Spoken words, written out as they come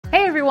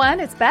Hey everyone,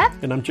 it's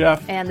Beth. And I'm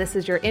Jeff. And this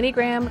is your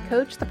Enneagram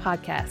Coach, the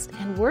podcast.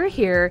 And we're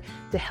here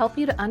to help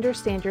you to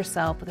understand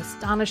yourself with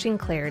astonishing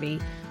clarity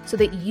so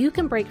that you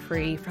can break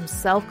free from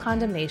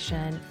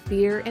self-condemnation,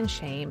 fear, and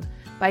shame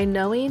by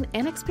knowing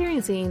and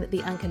experiencing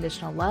the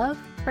unconditional love,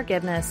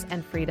 forgiveness,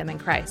 and freedom in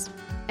Christ.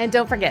 And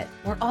don't forget,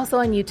 we're also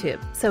on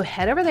YouTube. So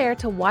head over there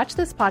to watch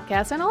this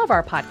podcast and all of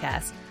our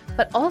podcasts,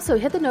 but also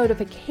hit the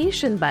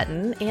notification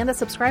button and the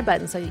subscribe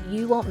button so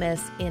you won't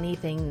miss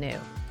anything new.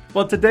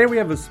 Well, today we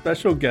have a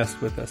special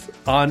guest with us,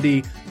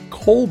 Aundi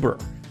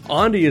Kolber.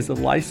 Aundi is a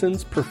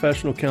licensed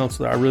professional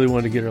counselor. I really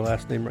wanted to get her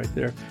last name right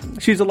there.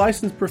 She's a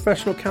licensed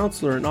professional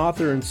counselor and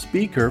author and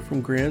speaker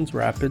from Grand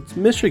Rapids,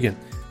 Michigan.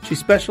 She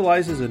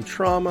specializes in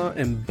trauma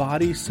and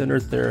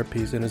body-centered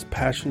therapies and is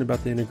passionate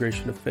about the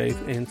integration of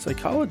faith and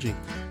psychology.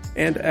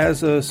 And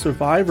as a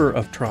survivor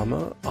of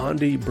trauma,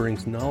 Aundi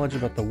brings knowledge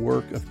about the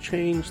work of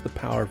change, the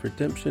power of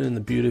redemption, and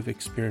the beauty of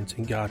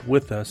experiencing God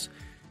with us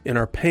in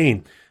our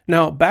pain.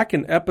 Now, back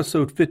in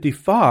episode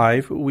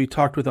 55, we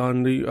talked with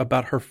Aundi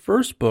about her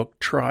first book,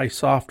 Try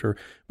Softer,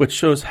 which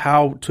shows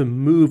how to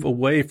move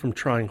away from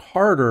trying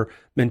harder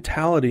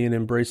mentality and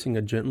embracing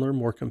a gentler,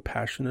 more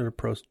compassionate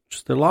approach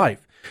to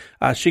life.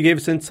 She gave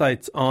us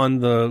insights on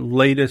the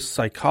latest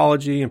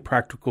psychology and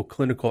practical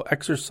clinical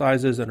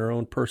exercises and her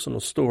own personal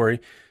story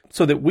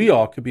so that we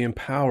all could be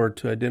empowered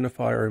to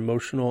identify our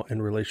emotional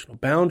and relational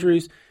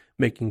boundaries,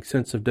 making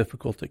sense of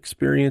difficult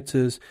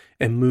experiences,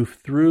 and move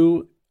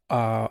through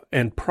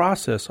and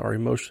process our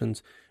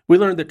emotions. We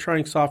learned that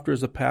trying softer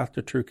is a path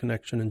to true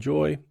connection and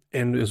joy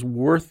and is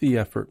worth the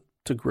effort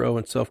to grow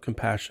in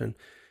self-compassion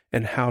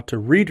and how to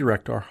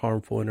redirect our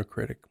harmful inner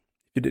critic.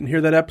 If you didn't hear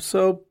that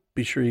episode,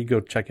 be sure you go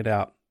check it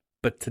out.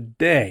 But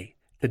today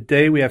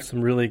we have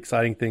some really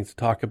exciting things to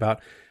talk about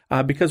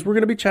because we're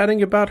going to be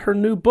chatting about her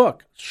new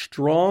book,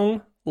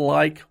 Strong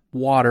Like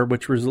Water,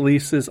 which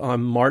releases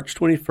on March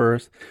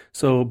 21st.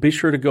 So be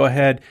sure to go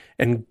ahead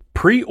and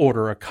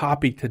pre-order a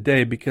copy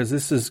today because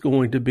this is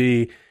going to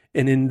be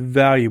an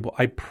invaluable,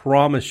 I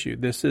promise you,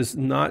 this is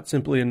not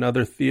simply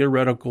another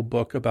theoretical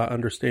book about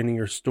understanding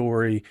your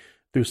story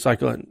through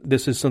psychology.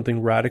 This is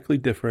something radically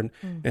different,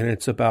 and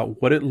it's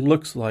about what it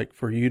looks like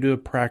for you to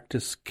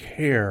practice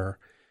care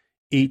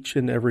each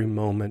and every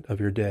moment of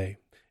your day.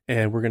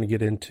 And we're going to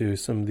get into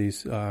some of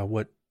these,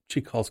 what she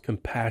calls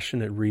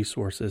compassionate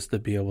resources to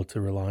be able to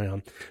rely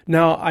on.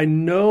 Now, I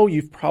know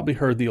you've probably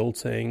heard the old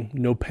saying,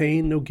 no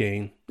pain, no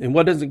gain. And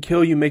what doesn't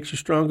kill you makes you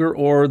stronger,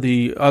 or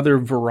the other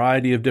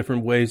variety of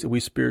different ways that we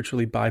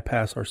spiritually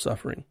bypass our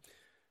suffering.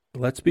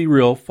 Let's be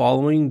real,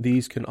 following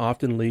these can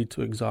often lead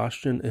to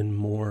exhaustion and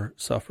more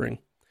suffering.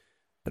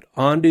 But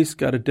Aundi's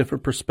got a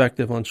different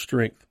perspective on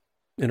strength.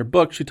 In her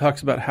book, she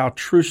talks about how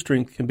true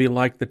strength can be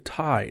like the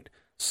tide,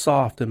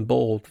 soft and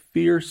bold,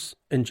 fierce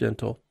and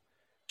gentle.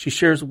 She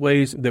shares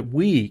ways that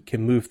we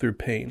can move through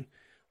pain,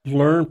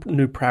 learn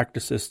new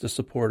practices to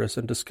support us,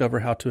 and discover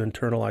how to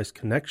internalize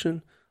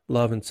connection,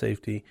 love, and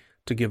safety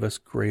to give us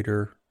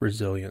greater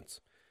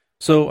resilience.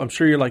 So I'm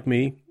sure you're like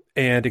me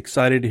and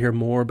excited to hear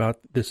more about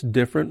this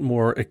different,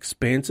 more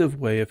expansive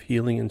way of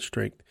healing and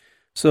strength.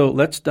 So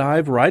let's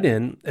dive right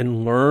in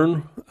and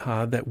learn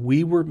that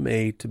we were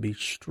made to be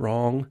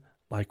strong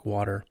like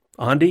water.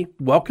 Aundi,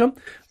 welcome.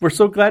 We're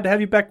so glad to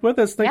have you back with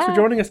us. Thanks for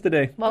joining us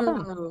today.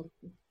 Welcome.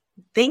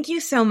 Thank you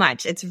so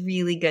much. It's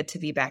really good to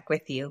be back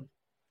with you.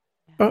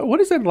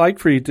 What is it like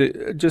for you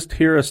to just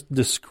hear us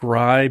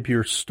describe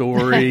your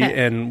story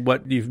and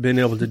what you've been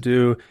able to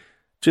do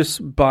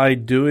just by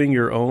doing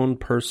your own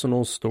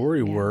personal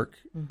story work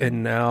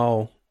and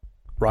now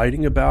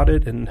writing about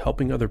it and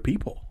helping other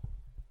people?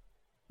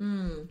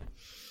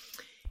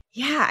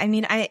 Yeah, I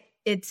mean,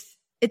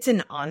 it's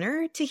an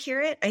honor to hear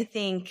it. I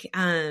think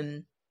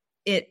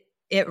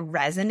it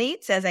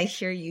resonates as I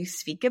hear you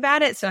speak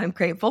about it. So I'm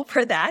grateful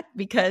for that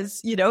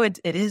because,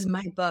 it is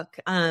my book.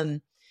 I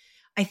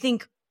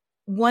think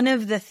one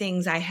of the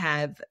things I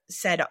have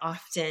said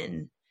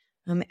often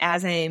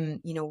as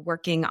I'm,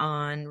 working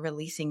on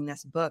releasing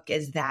this book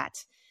is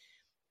that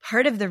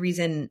part of the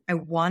reason I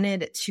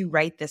wanted to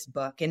write this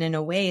book and in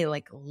a way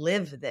like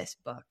live this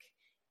book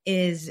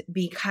is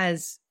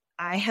because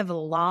I have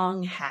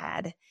long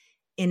had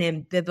an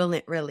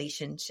ambivalent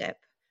relationship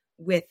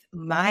with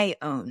my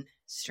own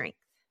strength.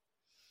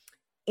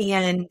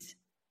 And,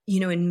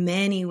 in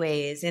many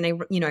ways, and I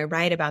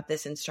write about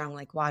this in Strong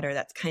Like Water,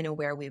 that's kind of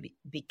where we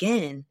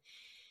begin,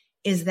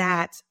 is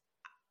that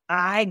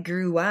I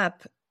grew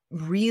up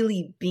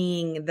really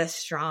being the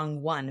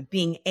strong one,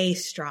 being a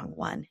strong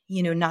one,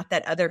 not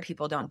that other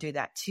people don't do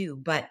that too,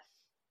 but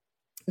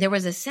there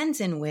was a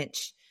sense in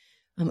which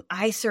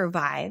I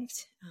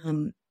survived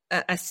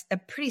a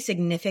pretty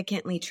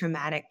significantly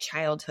traumatic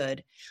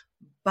childhood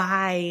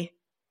by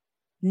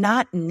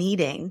not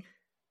needing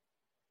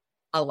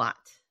a lot,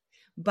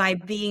 by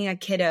being a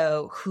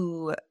kiddo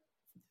who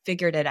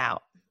figured it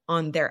out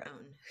on their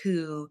own,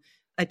 who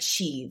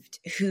achieved,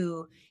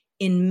 who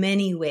in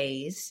many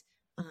ways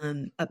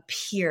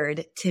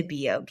appeared to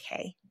be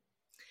okay.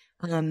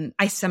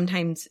 I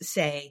sometimes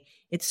say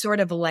it's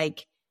sort of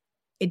like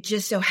it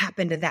just so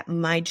happened that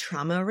my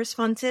trauma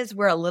responses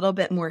were a little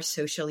bit more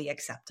socially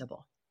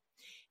acceptable,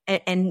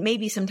 and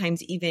maybe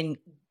sometimes even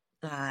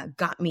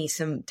got me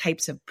some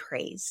types of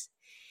praise.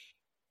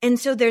 And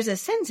so there's a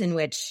sense in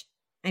which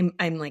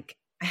I'm like,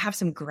 I have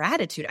some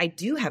gratitude. I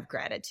do have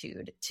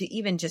gratitude to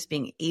even just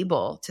being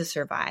able to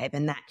survive,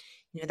 and that,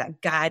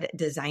 that God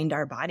designed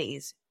our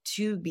bodies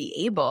to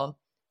be able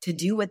to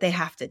do what they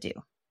have to do.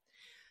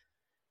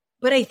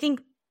 But I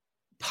think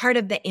part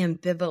of the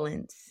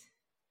ambivalence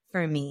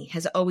for me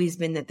has always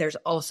been that there's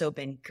also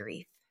been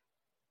grief.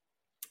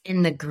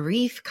 And the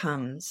grief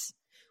comes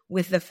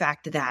with the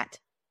fact that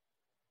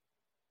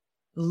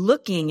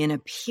looking and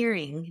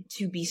appearing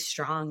to be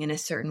strong in a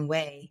certain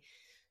way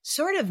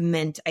sort of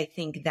meant, I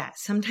think, that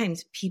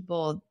sometimes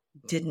people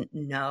didn't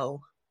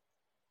know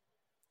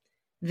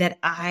that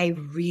I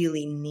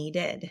really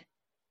needed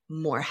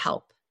more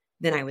help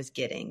than I was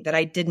getting, that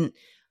I didn't,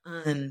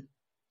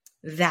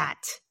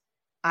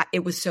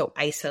 it was so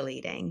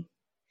isolating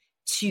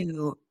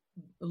to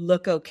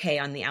look okay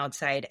on the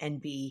outside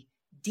and be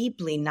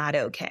deeply not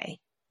okay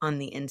on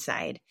the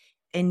inside.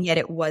 And yet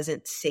it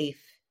wasn't safe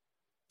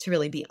to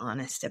really be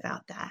honest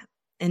about that.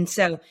 And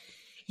so,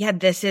 yeah,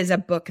 this is a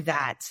book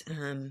that,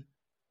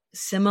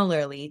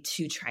 similarly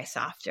to Try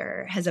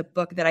Softer, has a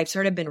book that I've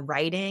sort of been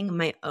writing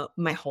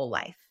my whole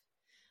life.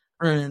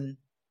 And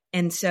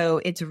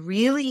so it's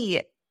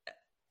really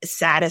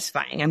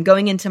satisfying. I'm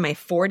going into my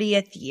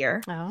 40th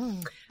year.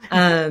 Oh,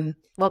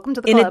 welcome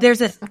to the club.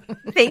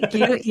 Thank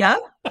you. Yeah,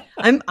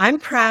 I'm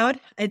proud.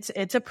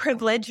 It's a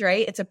privilege,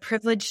 right? It's a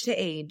privilege to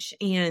age.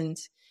 And,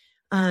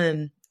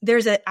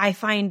 I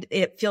find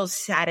it feels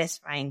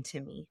satisfying to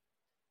me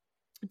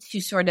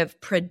to sort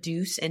of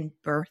produce and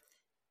birth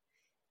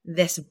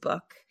this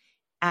book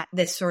at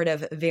this sort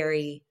of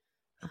very,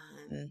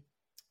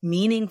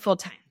 meaningful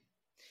time,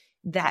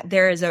 that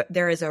there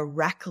is a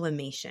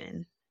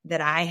reclamation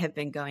that I have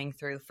been going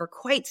through for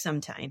quite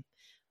some time.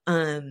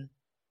 And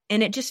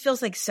it just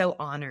feels like so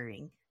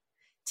honoring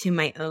to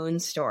my own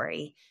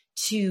story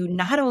to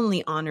not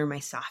only honor my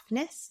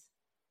softness,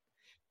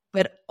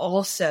 but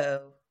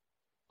also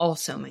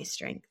my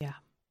strength. Yeah.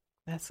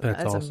 That's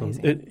awesome.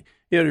 amazing.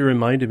 It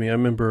reminded me, I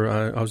remember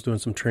I was doing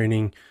some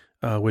training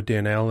with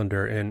Dan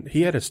Allender, and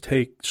he had us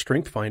take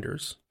strength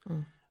finders,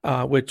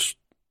 which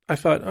I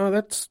thought, oh,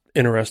 that's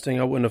interesting.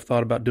 I wouldn't have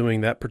thought about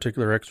doing that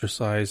particular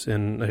exercise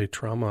in a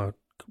trauma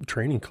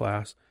training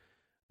class.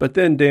 But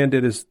then Dan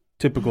did his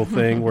typical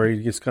thing where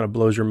he just kind of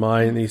blows your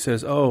mind, and he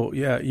says, oh,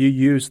 yeah, you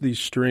use these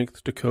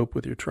strengths to cope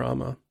with your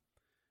trauma.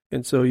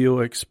 And so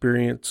you'll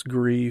experience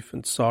grief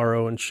and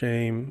sorrow and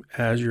shame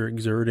as you're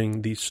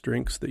exerting these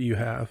strengths that you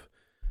have,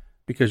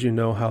 because you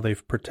know how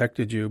they've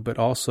protected you, but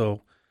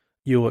also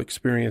you'll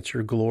experience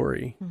your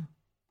glory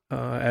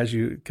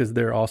because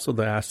they're also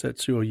the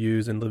assets you'll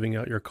use in living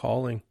out your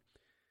calling.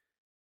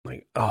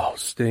 Like, oh,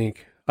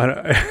 stink.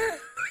 I've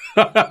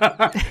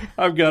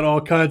got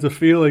all kinds of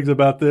feelings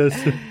about this,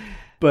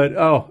 but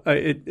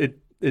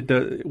it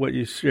does what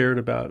you shared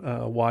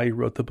about why you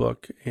wrote the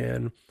book,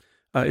 and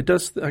it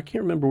does. I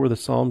can't remember where the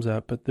Psalm's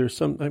at, but I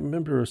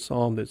remember a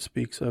Psalm that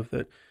speaks of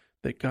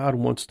that God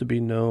wants to be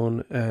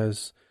known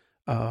as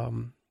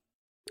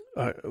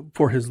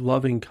for his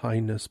loving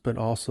kindness, but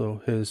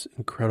also his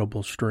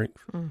incredible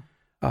strength.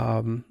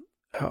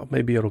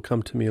 Maybe it'll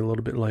come to me a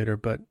little bit later,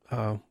 but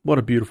what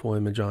a beautiful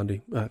image,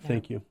 Aundi.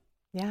 Thank you.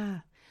 Yeah.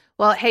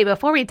 Well, hey,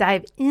 before we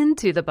dive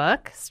into the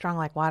book, Strong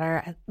Like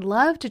Water, I'd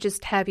love to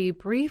just have you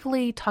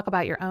briefly talk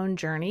about your own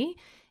journey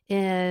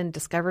in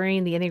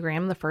discovering the Enneagram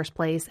in the first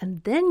place,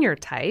 and then your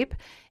type,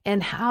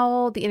 and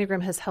how the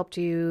Enneagram has helped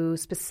you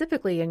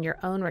specifically in your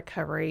own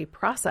recovery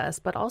process,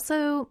 but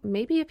also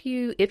maybe if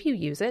you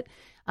use it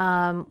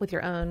with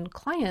your own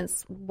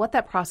clients, what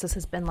that process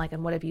has been like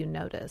and what have you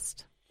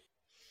noticed?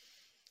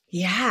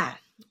 Yeah.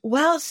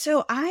 Well,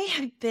 so I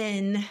have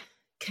been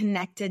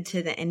connected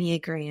to the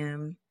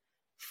Enneagram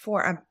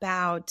for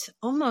about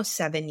almost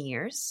 7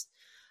 years.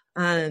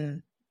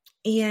 And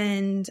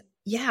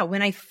yeah,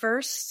 when I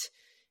first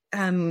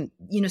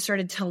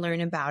started to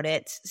learn about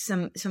it,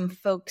 some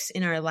folks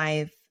in our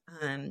life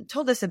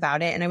told us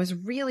about it, and I was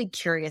really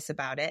curious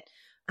about it.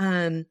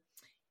 And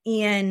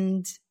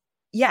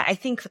yeah, I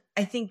think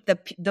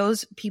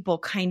those people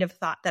kind of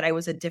thought that I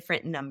was a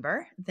different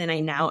number than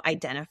I now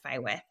identify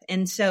with.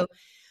 And so,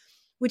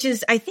 which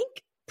is, I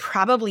think,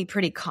 probably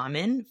pretty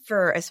common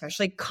for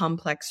especially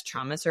complex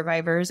trauma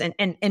survivors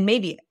and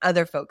maybe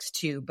other folks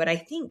too. But I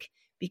think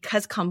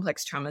because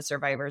complex trauma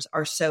survivors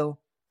are so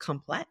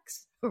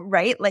complex,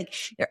 right? Like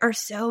there are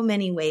so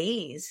many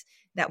ways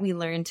that we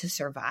learn to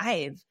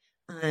survive,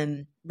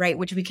 right?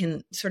 Which we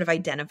can sort of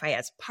identify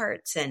as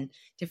parts and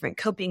different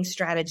coping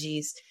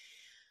strategies.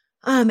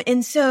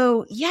 And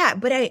so, yeah,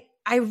 but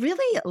I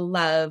really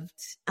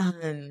loved,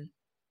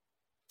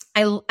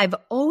 I've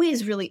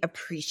always really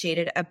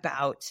appreciated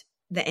about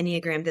the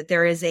Enneagram that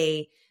there is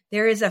a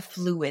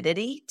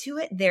fluidity to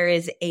it. There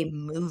is a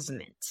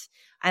movement.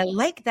 I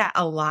like that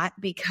a lot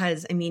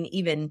because, I mean,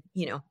 even,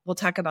 we'll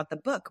talk about the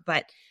book,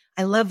 but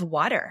I love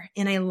water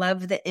and I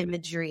love the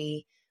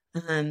imagery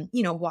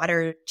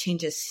Water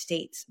changes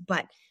states,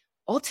 but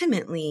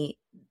ultimately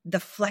the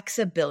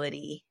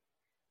flexibility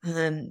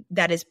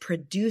that is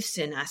produced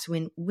in us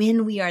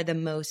when we are the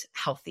most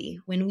healthy,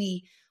 when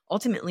we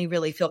ultimately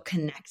really feel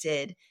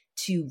connected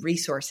to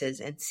resources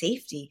and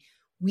safety,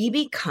 we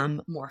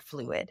become more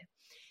fluid.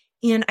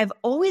 And I've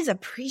always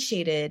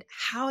appreciated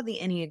how the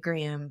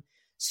Enneagram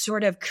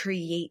sort of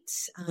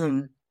creates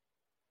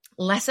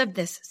less of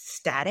this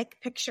static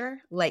picture,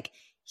 like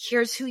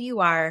here's who you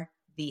are,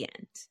 the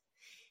end.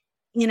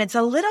 And it's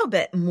a little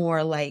bit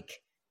more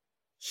like,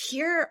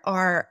 here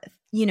are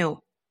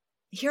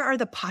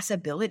the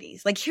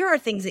possibilities. Like, here are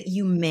things that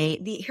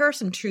here are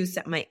some truths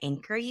that might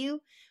anchor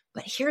you,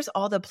 but here's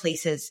all the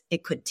places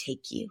it could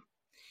take you.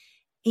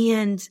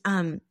 And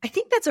I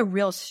think that's a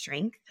real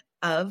strength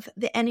of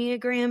the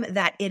Enneagram,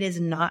 that it is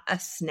not a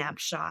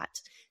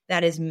snapshot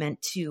that is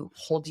meant to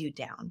hold you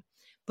down,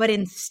 but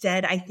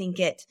instead, I think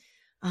it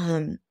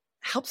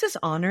helps us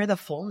honor the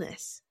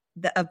fullness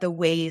of the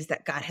ways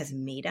that God has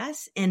made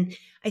us. And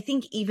I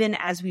think even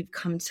as we've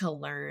come to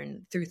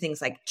learn through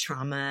things like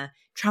trauma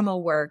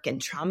work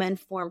and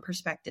trauma-informed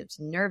perspectives,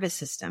 nervous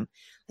system,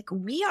 like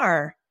we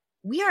are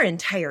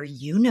entire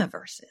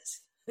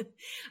universes.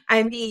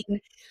 I mean,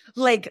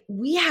 like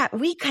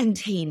we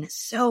contain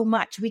so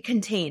much. We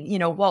contain,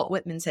 Walt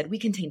Whitman said, we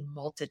contain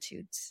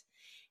multitudes.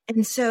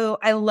 And so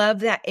I love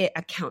that it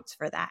accounts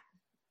for that.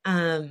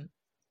 And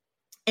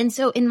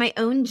so in my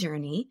own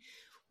journey,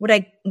 what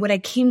I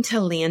came to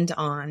land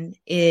on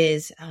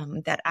is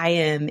that I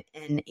am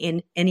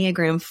an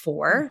Enneagram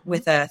 4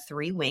 with a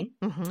 3 wing,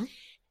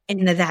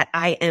 and that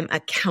I am a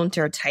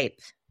counter type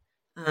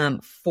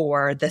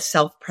for the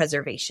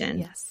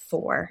self-preservation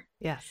 4.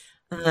 Yes.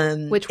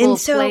 Which will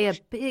play a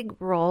big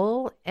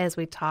role as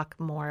we talk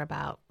more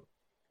about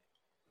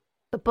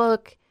the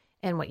book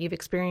and what you've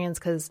experienced,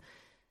 because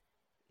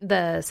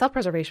the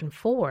self-preservation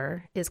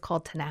 4 is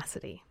called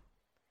tenacity.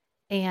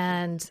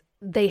 And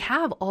they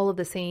have all of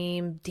the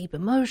same deep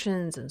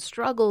emotions and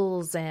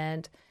struggles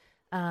and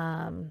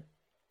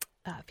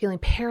feeling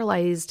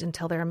paralyzed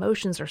until their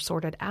emotions are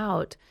sorted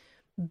out,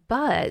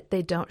 but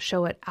they don't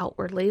show it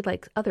outwardly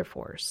like other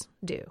 4s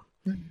do.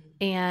 Mm-hmm.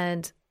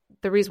 And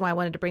the reason why I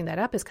wanted to bring that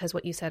up is because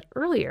what you said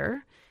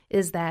earlier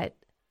is that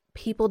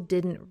people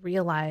didn't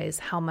realize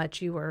how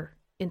much you were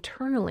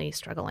internally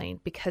struggling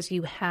because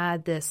you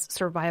had this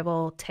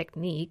survival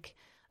technique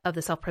of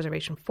the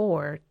self-preservation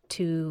 4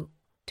 to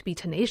be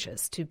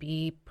tenacious, to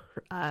be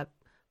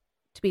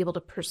able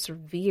to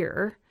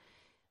persevere,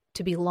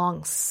 to be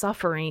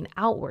long-suffering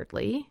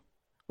outwardly,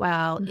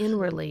 while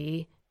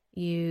inwardly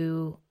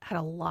you had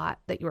a lot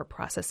that you were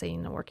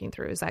processing and working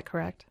through. Is that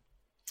correct?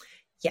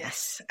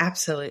 Yes,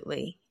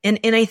 absolutely. And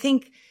I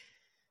think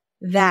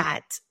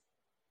that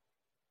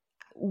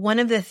one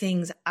of the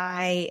things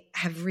I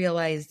have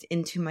realized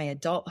into my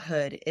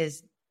adulthood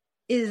is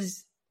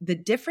the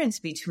difference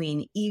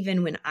between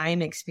even when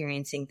I'm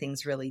experiencing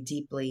things really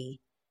deeply.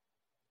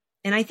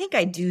 And I think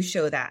I do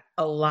show that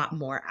a lot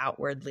more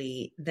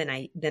outwardly than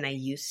I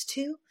used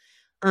to.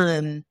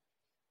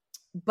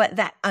 But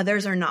that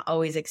others are not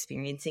always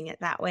experiencing it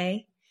that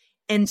way.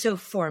 And so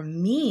for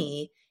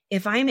me,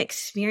 if I'm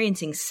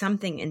experiencing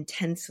something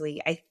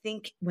intensely, I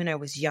think when I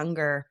was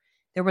younger,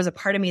 there was a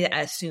part of me that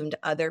assumed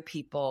other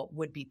people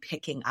would be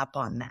picking up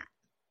on that.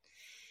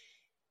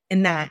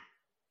 And that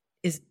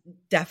is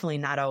definitely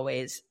not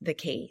always the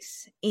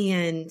case.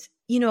 And,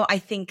 I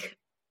think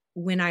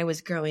when I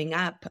was growing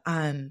up,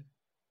 I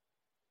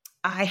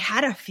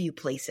had a few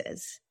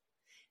places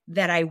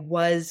that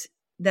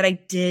I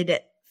did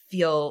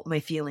feel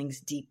my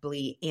feelings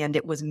deeply, and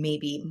it was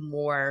maybe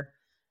more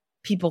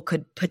people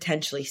could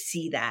potentially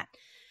see that.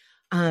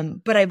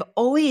 But I've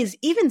always,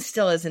 even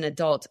still as an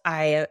adult,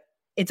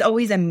 it's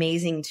always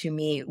amazing to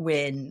me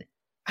when,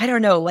 I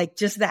don't know, like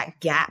just that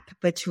gap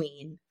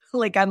between,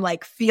 like, I'm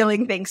like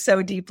feeling things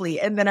so deeply.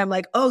 And then I'm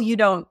like,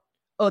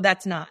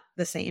 that's not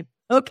the same.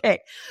 Okay.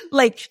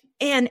 Like,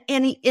 and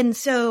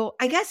so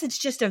I guess it's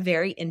just a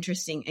very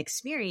interesting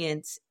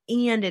experience.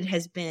 And it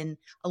has been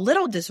a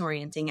little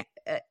disorienting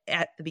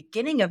at the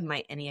beginning of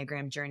my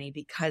Enneagram journey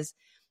because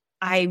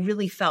I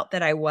really felt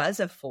that I was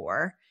a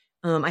 4.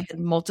 I had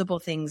multiple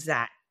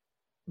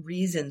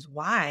reasons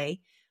why,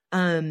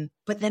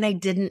 but then I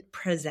didn't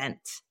present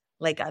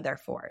like other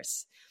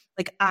 4s.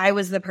 Like I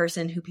was the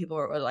person who people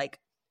were like,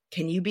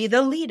 can you be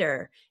the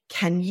leader?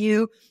 Can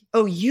you,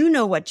 you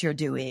know what you're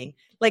doing.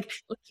 Like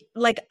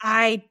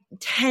I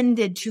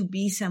tended to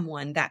be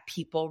someone that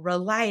people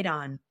relied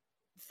on,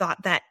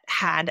 thought that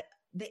had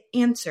the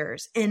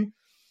answers. And,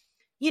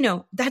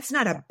 that's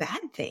not a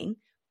bad thing.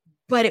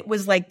 But it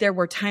was like, there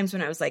were times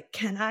when I was like,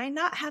 can I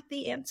not have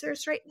the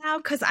answers right now?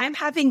 Because I'm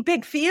having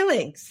big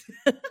feelings.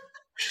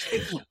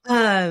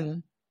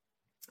 And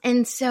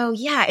so,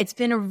 it's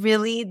been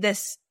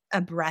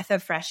a breath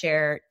of fresh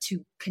air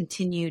to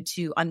continue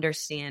to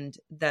understand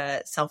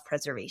the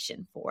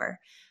self-preservation 4.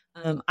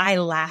 I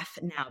laugh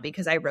now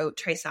because I wrote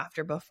Try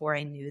Softer before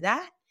I knew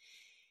that.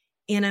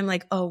 And I'm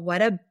like,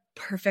 what a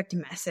perfect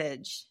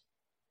message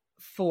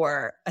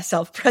for a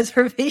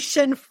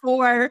self-preservation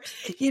 4.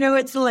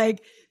 It's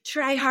like,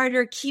 try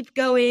harder, keep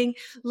going.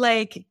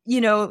 Like,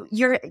 you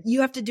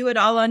have to do it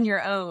all on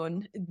your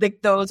own.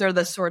 Like, those are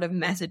the sort of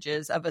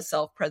messages of a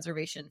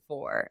self-preservation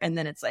 4. And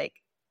then it's like,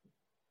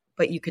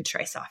 but you could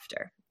try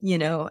softer,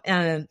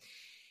 and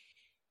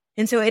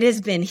so it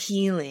has been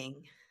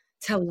healing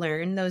to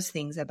learn those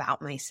things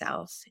about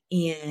myself,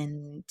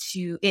 and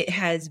it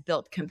has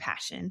built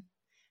compassion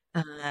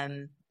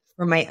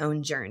for my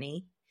own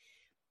journey.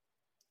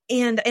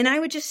 And I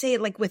would just say,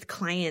 like, with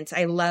clients,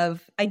 I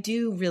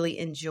do really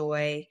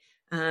enjoy,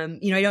 I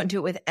don't do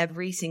it with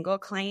every single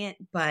client,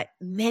 but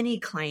many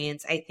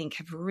clients I think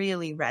have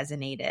really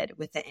resonated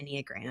with the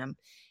Enneagram.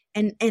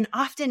 And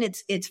often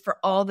it's for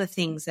all the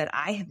things that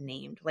I have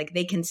named, like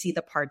they can see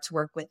the parts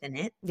work within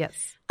it. Yes.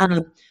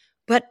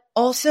 But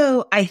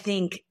also I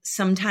think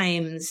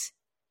sometimes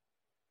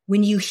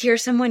when you hear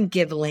someone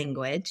give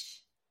language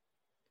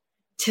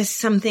to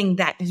something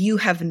that you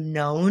have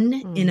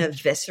known in a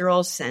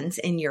visceral sense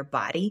in your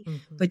body,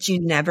 but you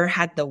never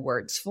had the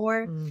words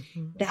for,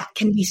 that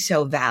can be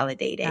so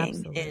validating.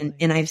 Absolutely.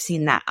 And I've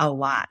seen that a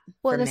lot.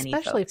 Well, for and many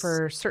especially folks.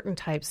 for certain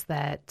types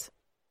that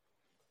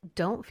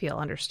don't feel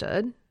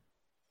understood,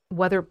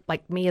 whether,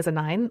 like me as a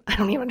 9, I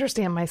don't even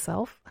understand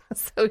myself.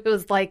 So it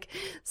was like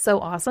so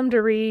awesome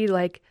to read,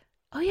 like,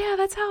 oh yeah,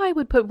 that's how I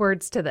would put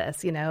words to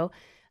this,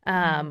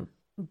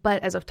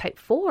 But as of type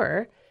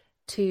 4,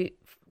 to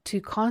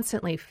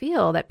constantly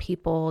feel that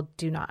people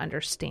do not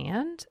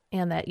understand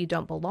and that you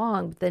don't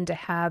belong, then to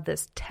have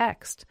this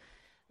text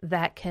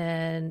that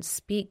can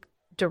speak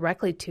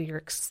directly to your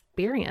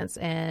experience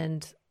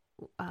and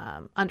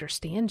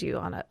understand you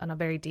on a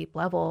very deep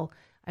level,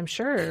 I'm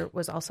sure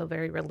was also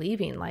very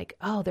relieving. Like,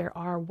 oh, there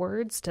are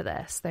words to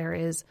this.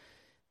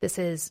 This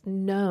is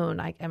known.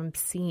 I am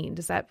seen.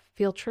 Does that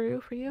feel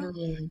true for you?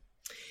 Mm-hmm.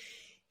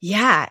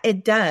 Yeah,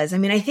 it does. I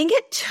mean, I think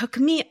it took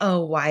me a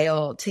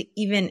while to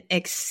even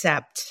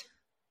accept,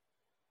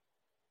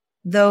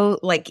 though,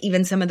 like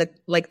even some of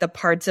the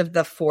parts of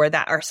the 4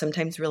 that are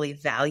sometimes really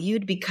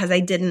valued, because I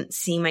didn't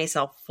see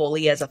myself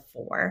fully as a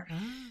 4. Oh,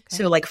 okay.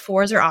 So like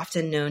 4s are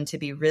often known to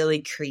be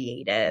really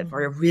creative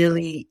or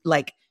really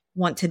like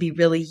want to be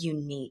really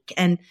unique.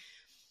 And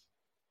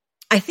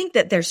I think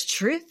that there's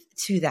truth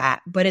to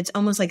that, but it's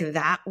almost like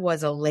that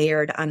was a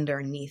layered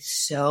underneath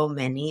so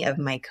many of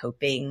my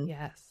coping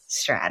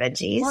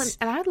strategies. Well,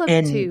 and I'd love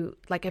to,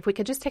 like, if we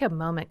could just take a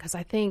moment, because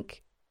I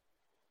think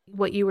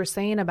what you were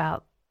saying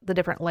about the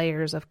different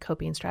layers of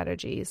coping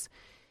strategies,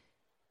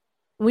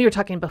 we were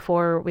talking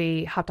before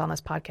we hopped on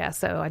this podcast,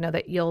 so I know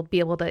that you'll be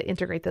able to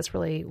integrate this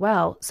really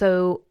well.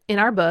 So in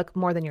our book,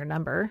 More Than Your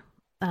Number,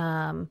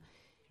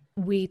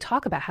 we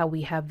talk about how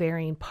we have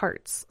varying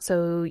parts.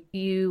 So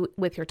you,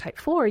 with your type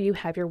 4, you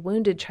have your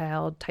wounded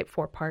child type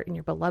 4 part and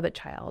your beloved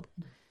child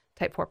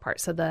type 4 part.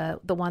 So the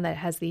one that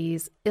has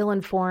these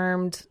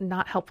ill-informed,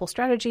 not helpful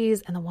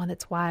strategies, and the one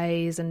that's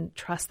wise and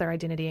trusts their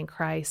identity in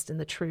Christ and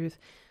the truth.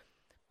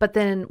 But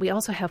then we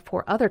also have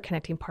 4 other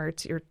connecting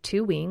parts, your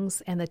 2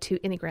 wings and the 2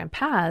 Enneagram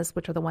paths,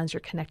 which are the ones you're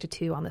connected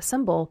to on the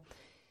symbol.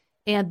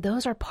 And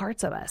those are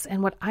parts of us.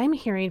 And what I'm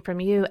hearing from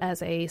you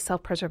as a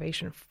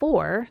self-preservation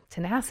 4,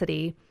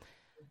 tenacity,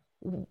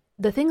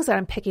 the things that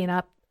I'm picking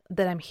up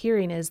that I'm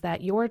hearing is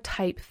that your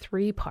type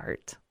 3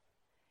 part,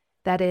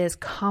 that is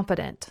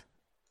confident,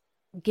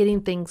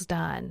 getting things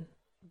done,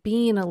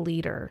 being a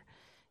leader,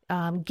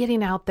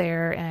 getting out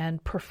there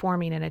and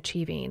performing and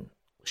achieving,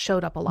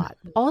 showed up a lot.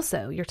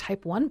 Also, your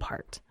type 1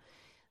 part,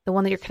 the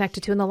one that you're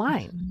connected to in the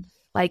line,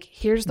 like,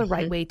 here's the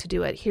right way to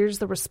do it. Here's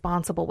the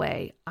responsible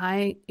way.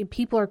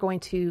 People are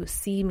going to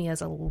see me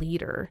as a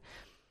leader.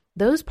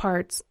 Those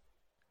parts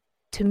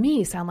to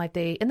me sound like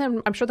and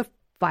then I'm sure the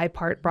 5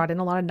 part brought in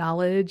a lot of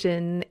knowledge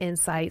and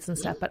insights and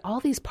stuff, but all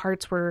these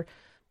parts were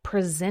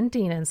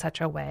presenting in such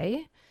a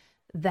way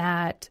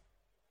that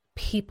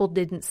people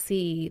didn't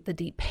see the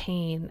deep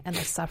pain and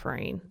the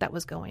suffering that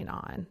was going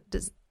on.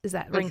 Does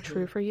that ring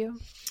true for you?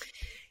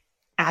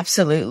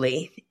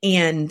 Absolutely.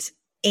 And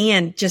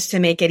just to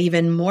make it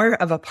even more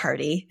of a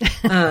party,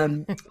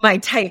 my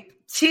type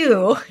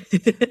 2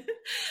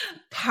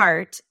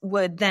 part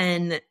would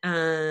then,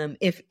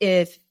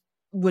 if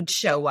would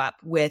show up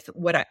with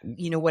what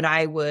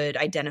I would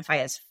identify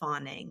as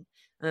fawning.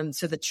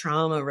 So the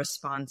trauma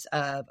response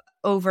of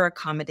over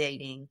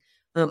accommodating.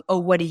 Oh,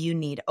 what do you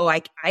need? Oh,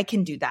 I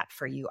can do that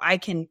for you. I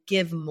can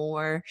give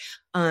more.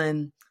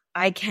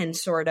 I can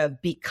sort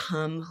of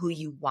become who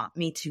you want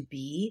me to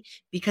be,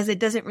 because it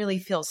doesn't really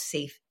feel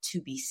safe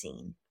to be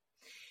seen.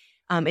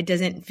 It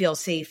doesn't feel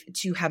safe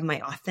to have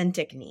my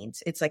authentic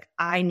needs. It's like,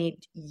 I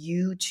need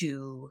you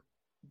to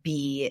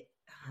be,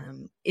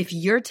 if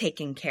you're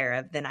taken care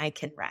of, then I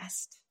can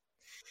rest.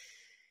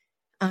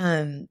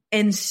 And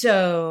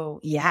so,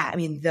 yeah, I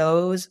mean,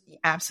 those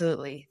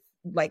absolutely,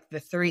 like the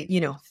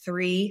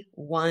 3,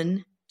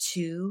 1,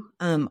 2,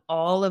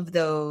 all of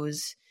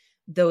those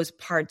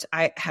parts,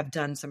 I have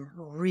done some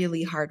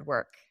really hard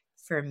work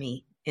for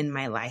me in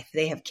my life.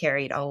 They have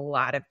carried a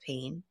lot of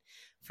pain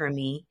for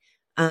me.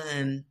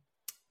 And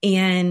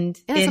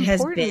it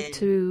has been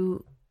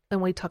to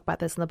and we talk about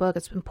this in the book,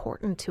 it's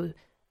important to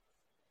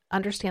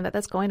understand that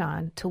that's going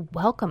on, to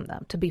welcome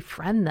them, to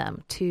befriend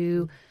them,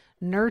 to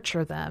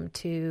nurture them,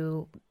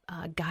 to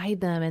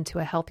guide them into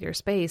a healthier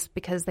space,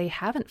 because they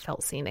haven't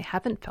felt seen, they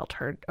haven't felt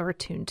heard or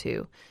attuned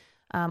to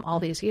all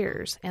these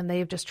years. And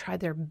they've just tried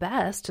their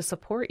best to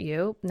support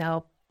you.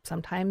 Now,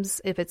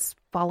 sometimes if it's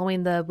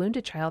following the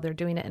wounded child, they're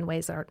doing it in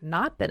ways that are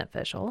not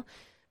beneficial,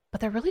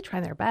 but they're really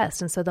trying their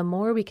best. And so the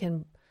more we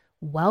can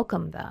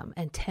welcome them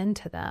and tend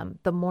to them,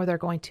 the more they're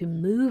going to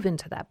move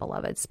into that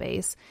beloved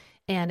space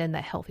and in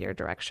the healthier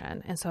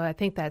direction. And so I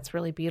think that's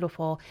really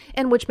beautiful,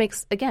 and which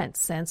makes, again,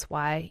 sense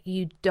why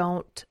you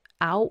don't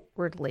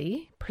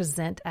outwardly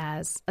present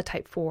as a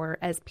type 4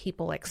 as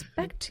people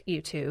expect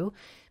you to,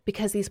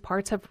 because these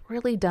parts have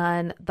really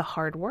done the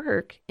hard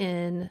work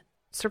in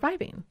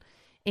surviving.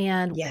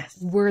 And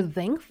we're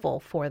thankful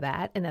for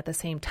that. And at the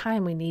same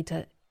time, we need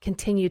to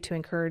continue to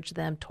encourage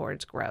them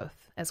towards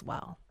growth as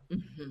well.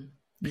 Mm-hmm.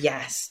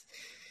 Yes.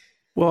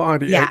 Well,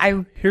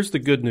 Aundi, here's the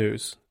good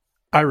news.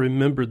 I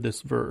remembered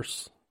this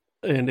verse,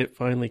 and it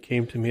finally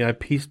came to me. I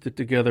pieced it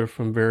together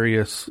from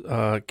various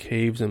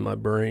caves in my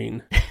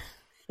brain.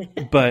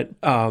 But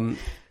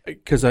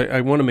because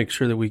I want to make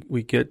sure that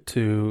we get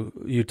to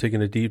you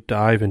taking a deep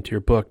dive into your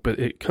book, but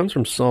it comes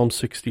from Psalm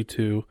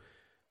 62.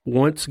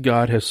 Once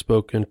God has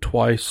spoken,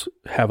 twice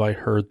have I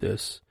heard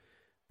this,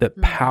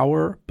 that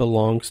power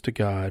belongs to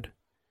God,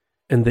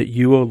 and that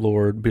you, O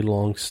Lord,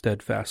 belong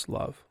steadfast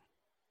love.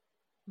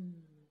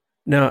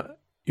 Now,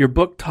 your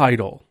book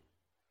title,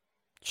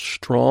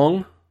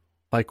 Strong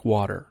Like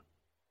Water,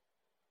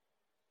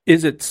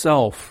 is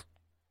itself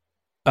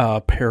a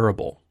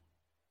parable,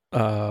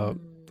 a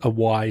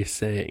wise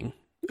saying.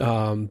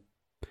 And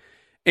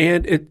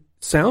it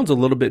sounds a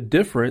little bit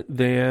different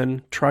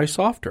than Try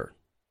Softer.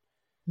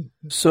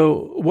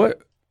 So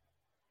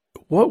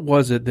what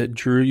was it that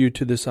drew you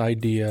to this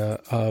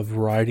idea of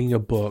writing a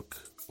book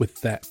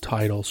with that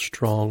title,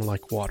 Strong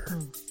Like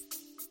Water?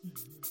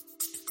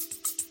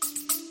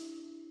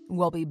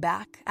 We'll be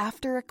back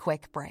after a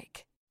quick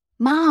break.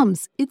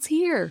 Moms, it's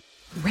here.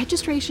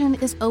 Registration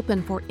is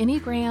open for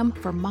Enneagram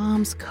for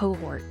Moms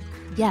cohort.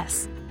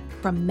 Yes,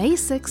 from May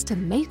 6th to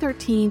May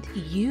 13th,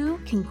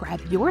 you can grab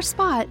your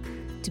spot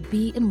to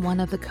be in one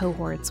of the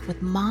cohorts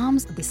with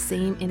moms of the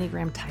same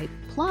Enneagram type,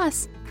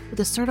 plus with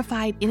a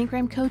certified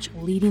Enneagram coach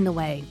leading the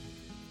way.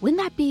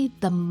 Wouldn't that be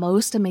the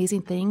most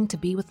amazing thing, to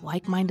be with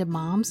like-minded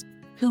moms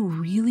who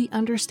really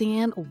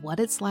understand what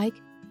it's like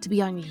to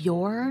be on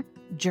your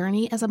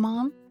journey as a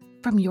mom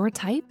from your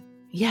type?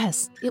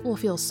 Yes, it will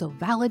feel so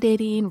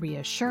validating,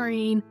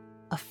 reassuring,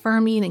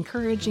 affirming,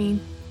 encouraging.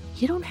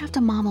 You don't have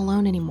to mom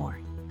alone anymore.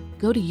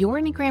 Go to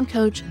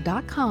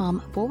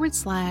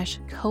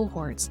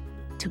yourenneagramcoach.com/cohorts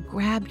to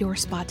grab your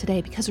spot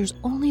today, because there's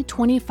only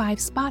 25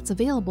 spots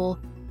available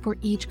for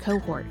each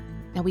cohort.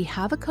 Now, we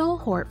have a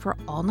cohort for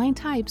all 9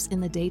 types in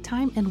the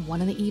daytime and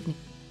 1 in the evening.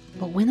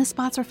 But when the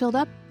spots are filled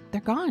up, they're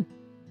gone.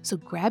 So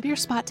grab your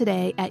spot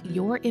today at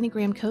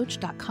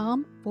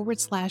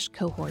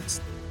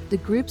yourenneagramcoach.com/cohorts. The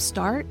groups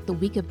start the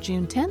week of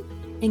June 10th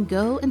and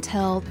go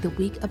until the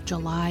week of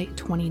July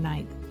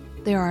 29th.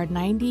 There are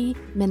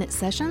 90-minute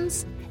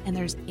sessions, and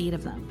there's 8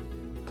 of them.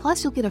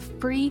 Plus, you'll get a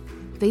free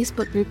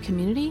Facebook group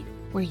community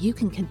where you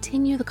can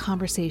continue the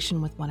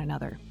conversation with one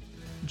another.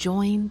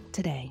 Join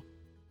today.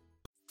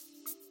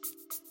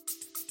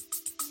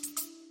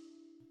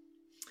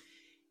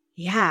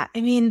 Yeah,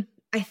 I mean,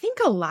 I think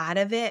a lot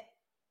of it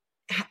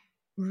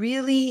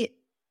really,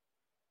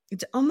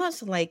 it's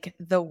almost like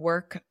the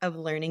work of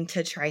learning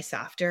to try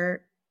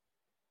softer.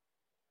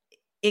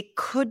 It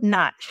could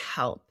not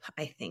help,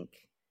 I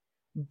think,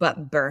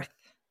 but birth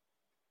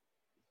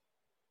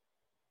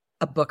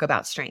a book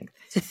about strength,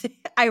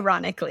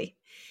 ironically,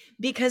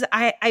 because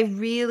I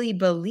really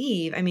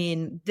believe, I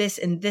mean, this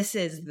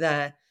is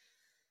the,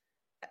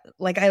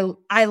 like,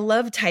 I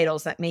love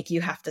titles that make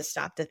you have to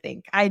stop to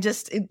think. I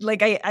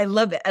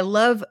love it. I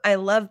love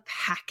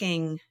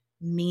packing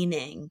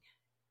meaning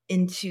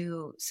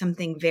into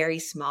something very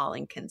small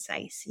and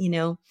concise, you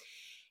know?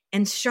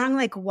 And Strong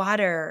Like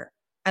Water,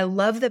 I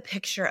love the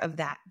picture of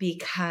that,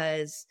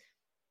 because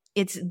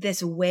it's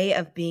this way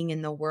of being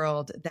in the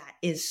world that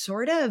is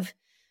sort of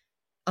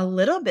a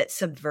little bit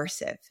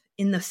subversive,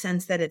 in the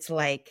sense that it's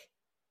like,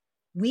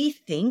 we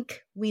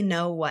think we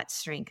know what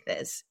strength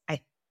is. I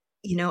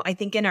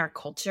think in our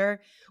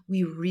culture,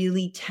 we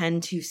really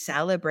tend to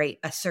celebrate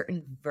a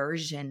certain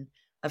version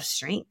of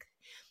strength.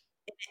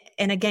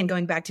 And again,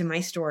 going back to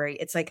my story,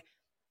 it's like,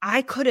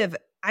 I could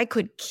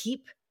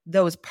keep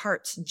those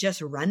parts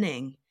just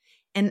running,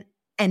 and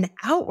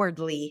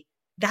outwardly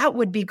that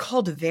would be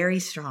called very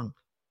strong.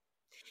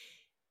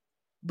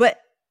 But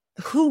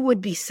who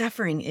would be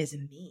suffering is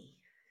me,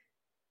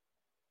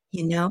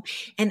 you know?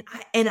 And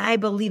I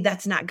believe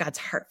that's not God's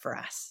heart for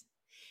us.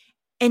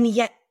 And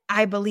yet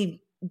I believe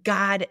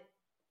God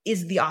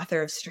is the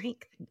author of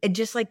strength. And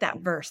just like that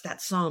verse,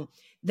 that psalm,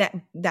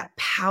 that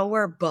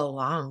power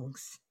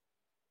belongs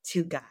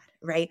to God,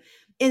 right?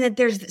 And that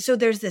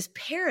there's this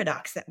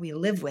paradox that we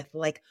live with,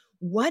 like,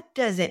 what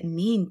does it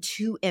mean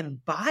to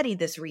embody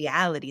this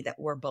reality that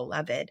we're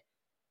beloved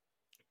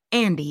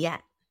and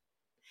yet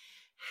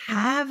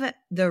have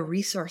the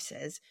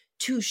resources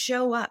to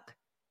show up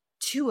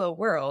to a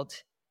world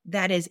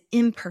that is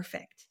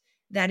imperfect,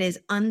 that is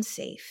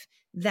unsafe,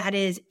 that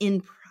is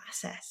in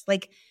process?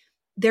 Like,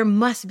 there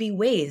must be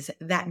ways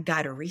that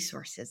God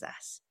resources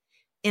us.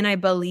 And I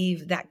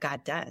believe that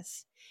God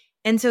does.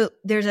 And so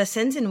there's a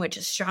sense in which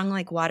Strong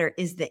Like Water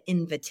is the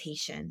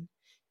invitation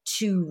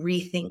to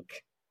rethink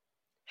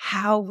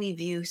how we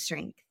view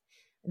strength,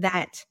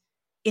 that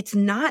it's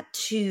not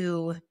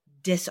to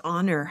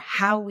dishonor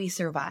how we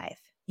survive,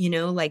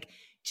 like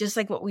just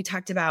like what we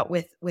talked about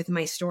with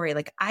my story.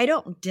 Like, I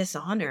don't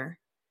dishonor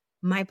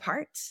my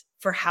parts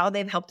for how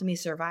they've helped me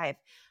survive.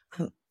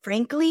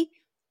 Frankly,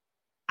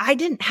 I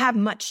didn't have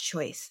much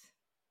choice.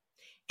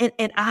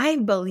 And I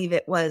believe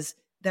it was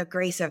the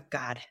grace of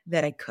God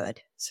that I could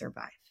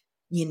survive,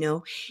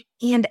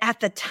 And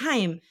at the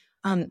time,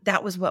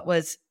 that was what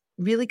was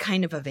really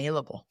kind of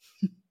available.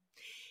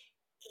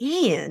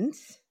 And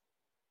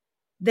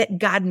that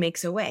God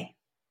makes a way.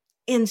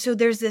 And so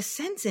there's this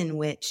sense in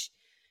which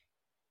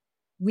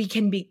we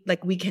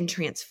can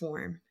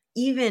transform.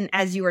 Even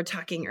as you were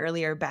talking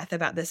earlier, Beth,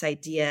 about this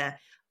idea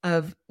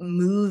of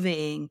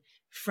moving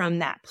from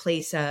that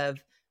place of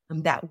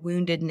that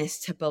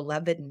woundedness to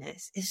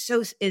belovedness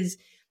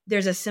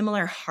there's a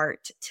similar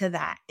heart to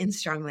that in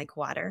Strong Like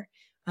Water.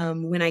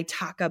 When I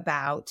talk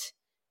about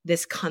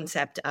this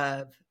concept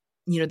of,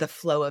 the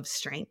flow of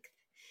strength.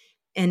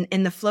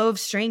 And the flow of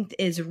strength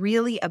is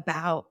really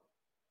about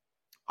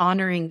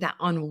honoring that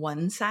on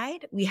one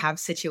side, we have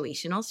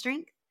situational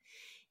strength.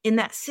 And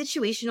that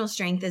situational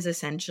strength is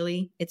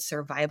essentially, it's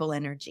survival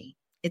energy.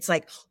 It's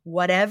like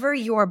whatever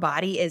your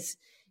body is,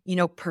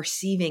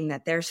 perceiving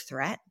that there's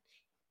threat,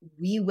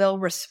 we will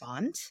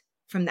respond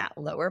from that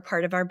lower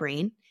part of our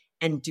brain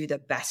and do the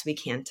best we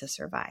can to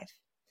survive.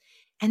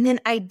 And then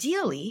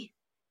ideally,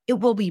 it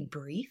will be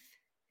brief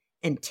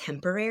and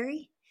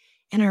temporary,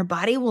 and our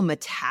body will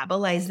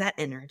metabolize that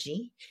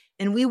energy,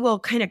 and we will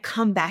kind of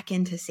come back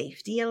into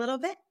safety a little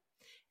bit.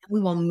 We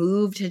will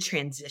move to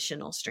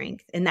transitional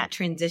strength. And that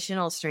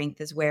transitional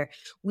strength is where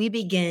we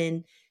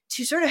begin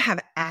to sort of have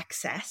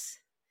access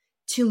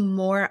to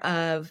more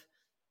of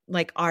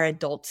like our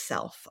adult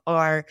self,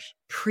 our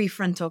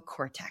prefrontal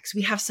cortex.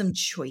 We have some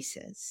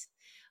choices.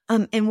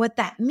 And what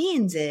that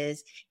means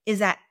is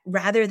that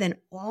rather than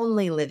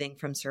only living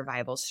from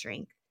survival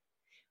strength,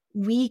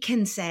 we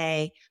can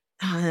say,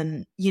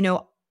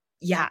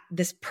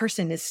 this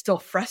person is still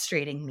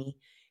frustrating me,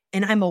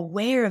 and I'm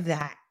aware of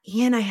that,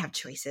 and I have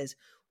choices.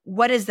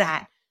 What does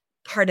that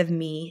part of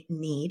me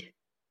need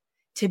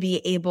to be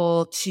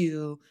able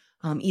to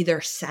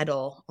either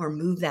settle or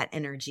move that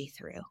energy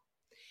through?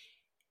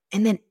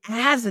 And then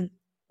as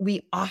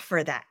we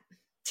offer that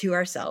to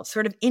ourselves,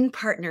 sort of in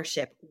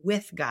partnership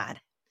with God,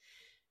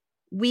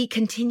 we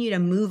continue to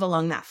move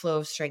along that flow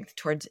of strength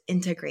towards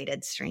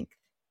integrated strength.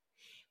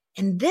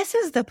 And this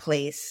is the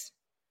place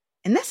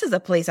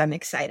I'm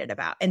excited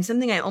about, and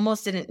something I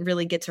almost didn't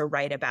really get to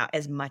write about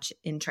as much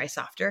in Try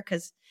Softer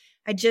because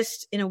I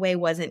just, in a way,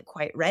 wasn't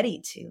quite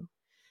ready to.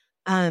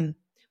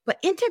 But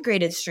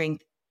integrated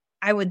strength,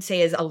 I would say,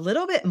 is a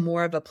little bit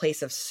more of a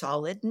place of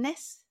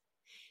solidness.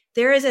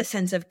 There is a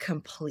sense of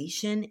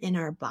completion in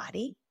our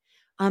body.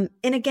 And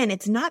again,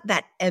 it's not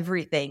that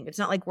everything, it's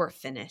not like we're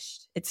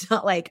finished. It's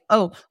not like,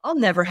 oh, I'll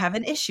never have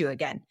an issue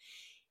again.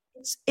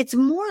 It's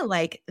more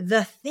like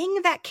the thing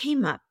that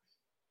came up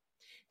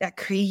that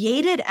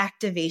created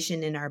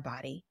activation in our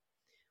body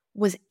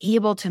was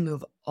able to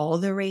move all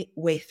the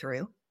way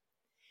through.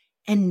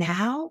 And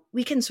now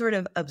we can sort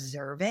of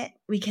observe it.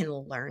 We can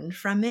learn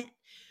from it.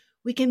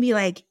 We can be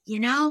like,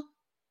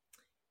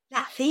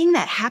 that thing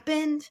that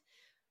happened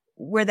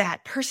where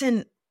that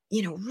person,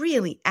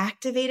 really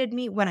activated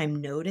me, what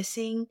I'm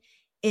noticing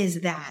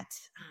is that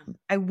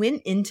I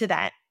went into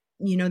that,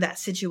 that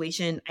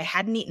situation. I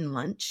hadn't eaten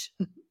lunch.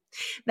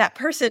 That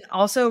person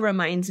also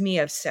reminds me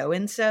of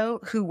so-and-so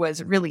who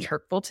was really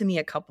hurtful to me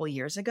a couple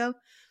years ago.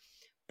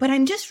 But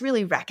I'm just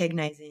really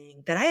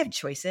recognizing that I have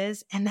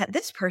choices and that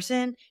this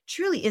person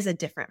truly is a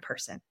different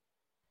person.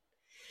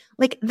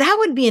 Like, that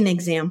would be an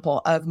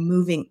example of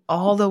moving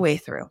all the way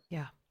through.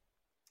 Yeah.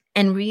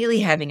 And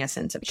really having a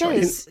sense of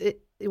choice.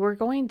 We're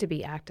going to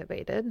be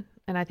activated.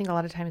 And I think a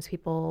lot of times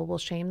people will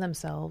shame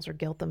themselves or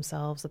guilt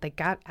themselves that they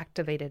got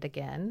activated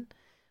again.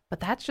 But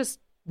that's just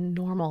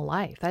normal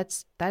life. That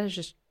is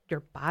just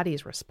your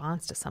body's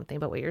response to something.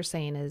 But what you're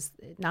saying is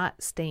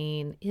not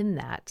staying in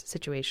that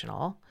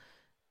situational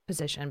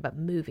position, but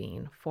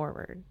moving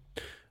forward.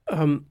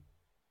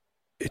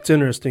 It's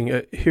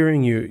interesting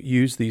hearing you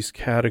use these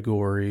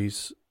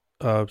categories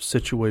of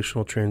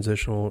situational,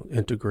 transitional,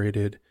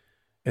 integrated,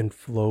 and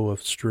flow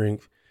of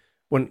strength.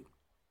 When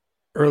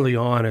early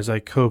on, as I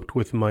coped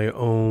with my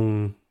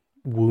own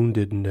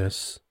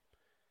woundedness,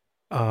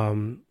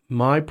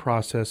 my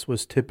process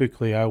was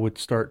typically I would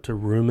start to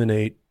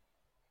ruminate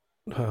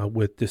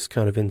with this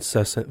kind of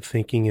incessant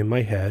thinking in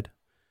my head.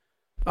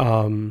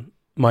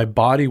 my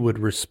body would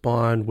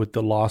respond with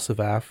the loss of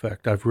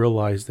affect. I've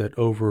realized that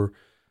over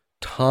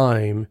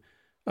time,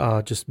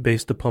 just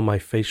based upon my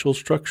facial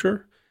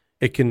structure,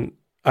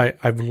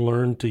 I've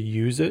learned to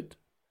use it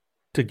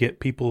to get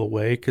people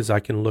away, because I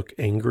can look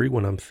angry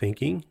when I'm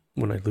thinking,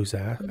 when I lose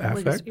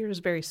affect. You're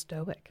just very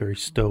stoic. Very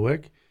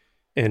stoic.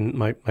 And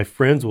my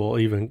friends will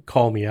even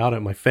call me out on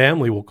it. My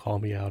family will call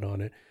me out on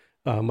it.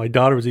 My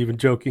daughter was even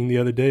joking the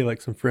other day,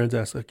 like some friends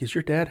asked, like, is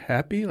your dad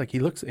happy? Like, he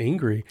looks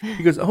angry.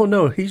 He goes, oh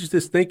no, he's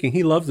just thinking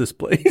he loves this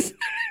place.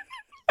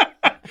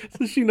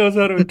 So she knows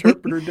how to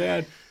interpret her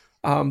dad.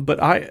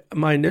 But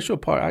my initial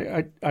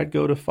part, I'd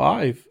go to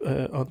 5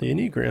 on the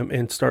Enneagram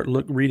and start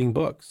reading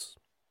books.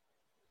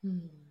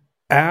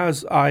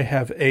 As I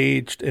have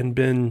aged and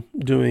been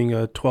doing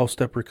a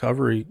 12-step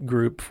recovery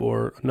group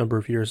for a number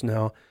of years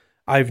now,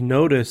 I've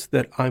noticed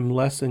that I'm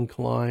less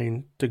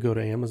inclined to go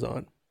to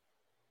Amazon.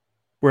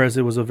 Whereas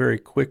it was a very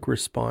quick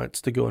response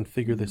to go and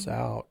figure this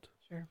out.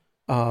 Sure.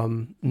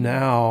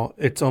 Now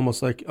it's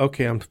almost like,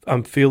 okay,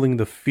 I'm feeling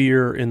the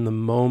fear in the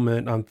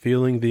moment. I'm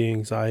feeling the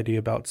anxiety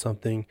about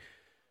something.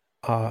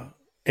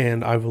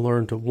 And I've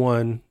learned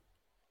to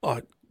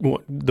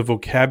the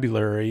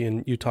vocabulary,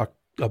 and you talk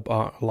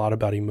a lot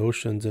about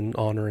emotions and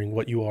honoring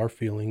what you are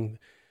feeling,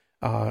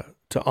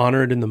 to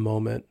honor it in the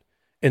moment,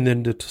 and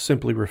then to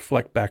simply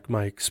reflect back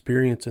my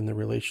experience in the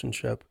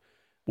relationship,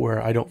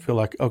 where I don't feel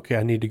like, okay,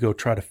 I need to go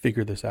try to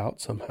figure this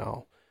out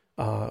somehow,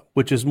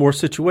 which is more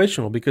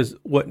situational, because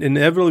what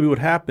inevitably would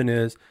happen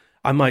is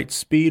I might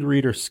speed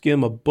read or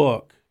skim a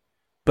book,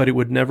 but it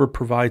would never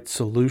provide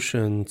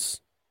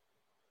solutions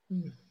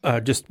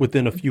just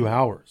within a few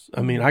hours.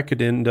 I mean, I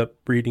could end up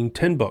reading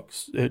 10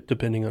 books,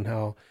 depending on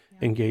how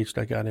engaged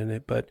I got in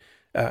it, but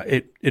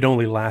it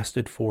only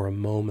lasted for a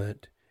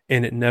moment,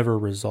 and it never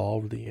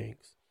resolved the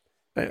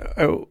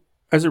angst.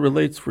 As it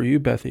relates for you,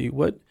 Bethy,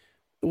 what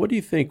do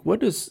you think? What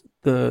does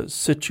the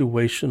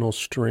situational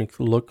strength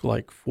look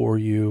like for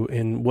you,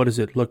 and what does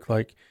it look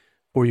like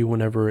for you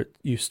whenever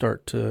you've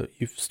started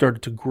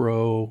to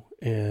grow,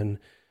 and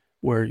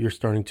where you're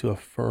starting to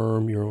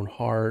affirm your own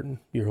heart,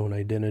 your own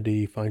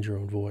identity, find your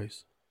own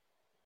voice?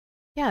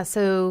 Yeah,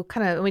 so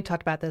kind of, we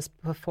talked about this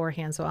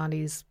beforehand, so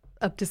Aundi's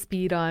up to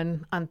speed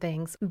on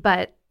things.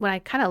 But when I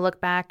kind of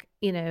look back,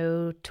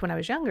 to when I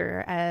was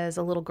younger, as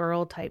a little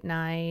girl, type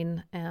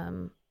 9,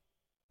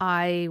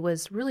 I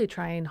was really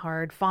trying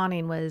hard.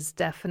 Fawning was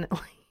definitely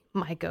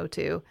my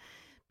go-to.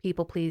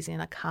 People pleasing,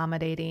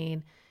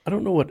 accommodating. I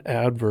don't know what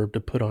adverb to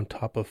put on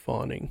top of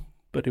fawning,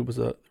 but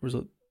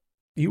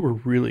you were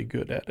really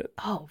good at it.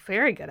 Oh,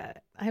 very good at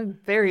it. I'm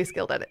very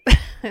skilled at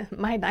it.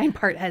 My 9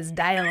 part has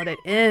dialed it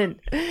in.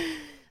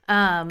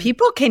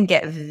 People can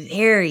get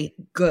very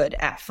good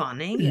at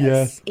fawning.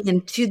 Yes.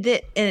 And to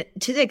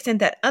the extent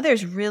that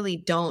others really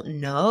don't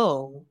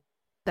know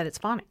that it's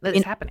fawning, that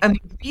it's happening. I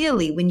mean,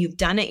 really, when you've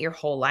done it your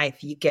whole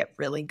life, you get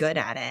really good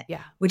at it.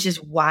 Yeah. Which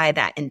is why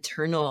that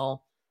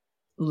internal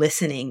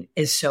listening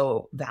is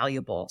so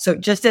valuable. So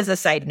just as a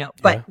side note,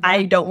 but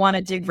I don't want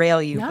to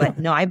derail you, but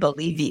no, I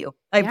believe you.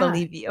 I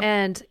believe you.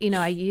 And,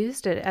 I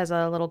used it as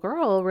a little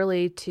girl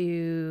really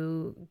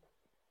to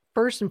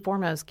first and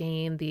foremost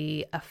gain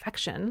the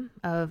affection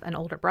of an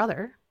older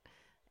brother.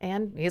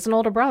 And he's an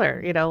older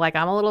brother, like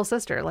I'm a little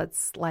sister.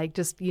 Let's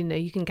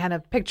you can kind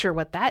of picture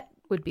what that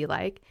would be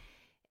like.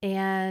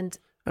 And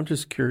I'm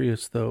just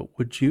curious though,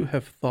 would you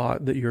have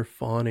thought that your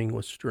fawning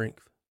was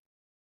strength?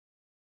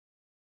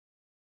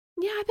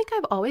 Yeah, I think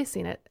I've always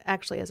seen it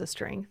actually as a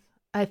strength.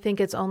 I think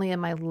it's only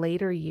in my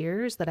later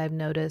years that I've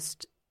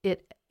noticed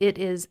it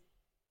is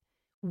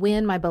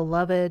when my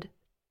beloved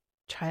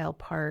child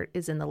part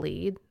is in the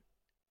lead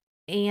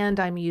and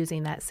I'm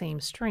using that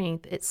same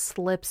strength, it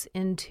slips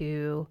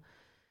into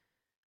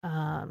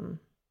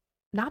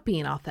not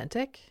being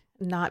authentic,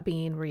 not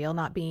being real,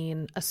 not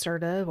being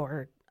assertive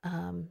or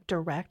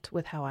direct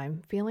with how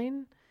I'm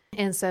feeling.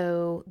 And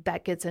so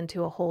that gets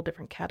into a whole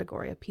different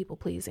category of people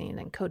pleasing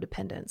and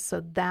codependence.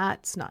 So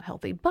that's not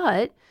healthy.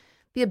 But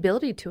the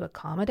ability to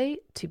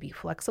accommodate, to be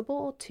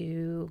flexible,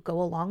 to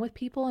go along with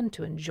people and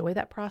to enjoy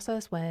that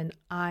process when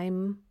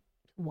I'm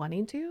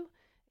wanting to,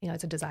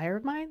 it's a desire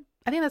of mine.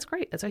 I think that's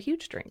great. That's a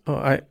huge strength.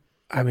 Oh,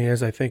 I mean,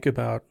 as I think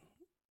about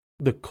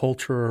the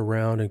culture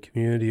around and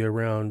community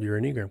around your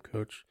Enneagram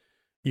coach,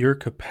 your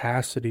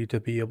capacity to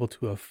be able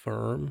to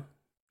affirm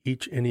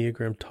each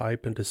Enneagram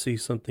type and to see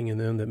something in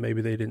them that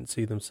maybe they didn't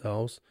see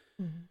themselves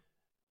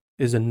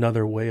is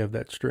another way of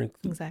that strength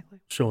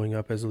showing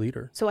up as a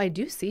leader. So I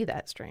do see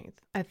that strength.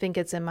 I think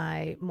it's in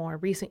my more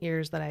recent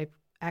years that I've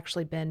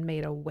actually been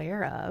made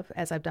aware of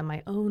as I've done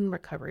my own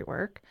recovery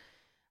work,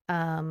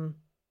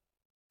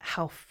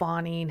 how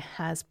fawning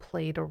has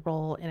played a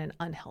role in an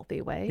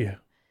unhealthy way. Yeah.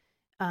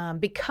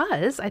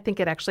 Because I think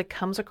it actually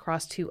comes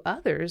across to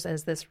others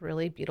as this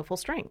really beautiful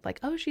strength. Like,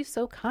 oh, she's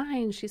so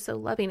kind, she's so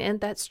loving.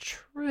 And that's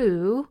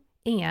true.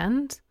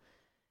 And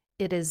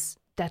it is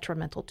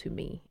detrimental to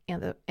me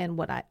and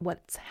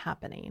what's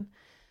happening.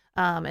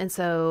 And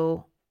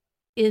so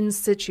in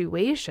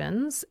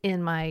situations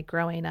in my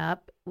growing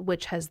up,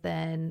 which has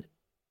then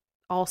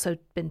also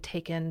been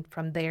taken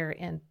from there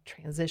and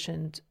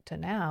transitioned to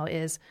now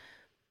is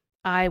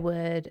I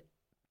would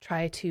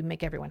try to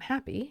make everyone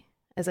happy.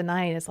 As a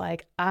 9, it's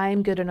like,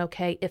 I'm good and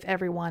okay if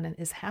everyone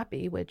is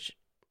happy, which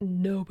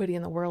nobody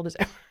in the world is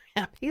ever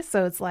happy.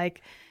 So it's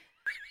like,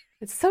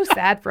 it's so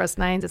sad for us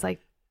 9s. It's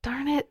like,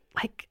 darn it,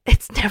 like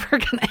it's never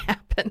going to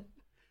happen.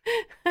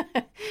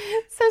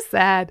 So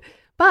sad.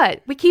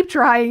 But we keep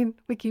trying.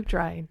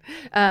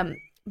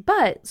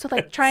 But so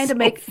like trying to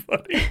make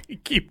funny.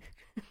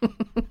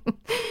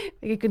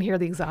 You can hear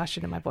the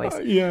exhaustion in my voice.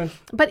 Yeah.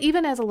 But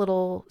even as a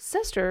little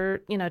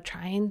sister,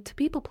 trying to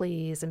people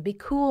please and be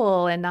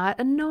cool and not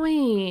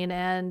annoying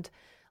and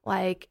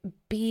like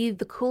be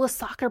the coolest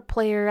soccer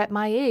player at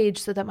my age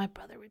so that my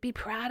brother would be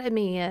proud of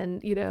me.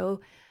 And,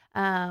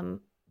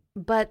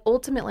 but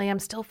ultimately I'm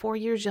still 4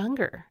 years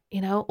younger,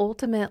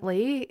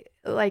 ultimately,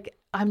 like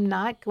I'm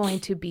not going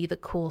to be the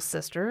cool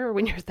sister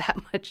when you're that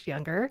much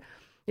younger.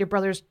 Your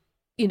brother's,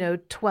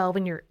 12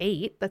 and you're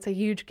 8. That's a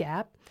huge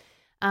gap.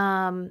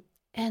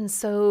 And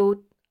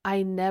so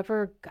I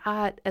never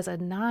got, as a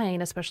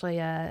 9, especially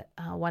a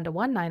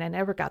 1-to-1 9, I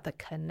never got the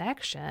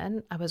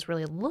connection I was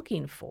really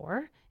looking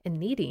for and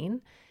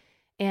needing.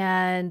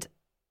 And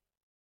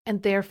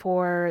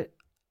therefore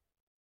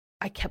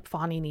I kept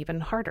fawning even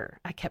harder.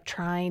 I kept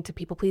trying to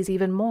people please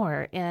even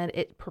more. And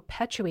it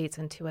perpetuates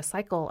into a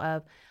cycle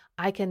of,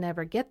 I can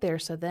never get there.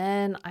 So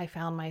then I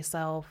found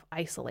myself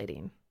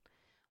isolating.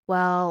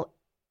 Well,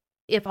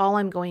 if all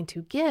I'm going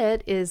to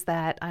get is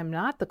that I'm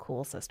not the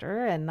cool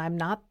sister and I'm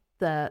not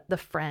the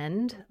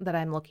friend that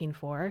I'm looking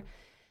for,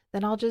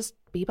 then I'll just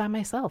be by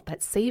myself.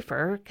 That's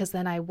safer because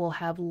then I will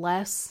have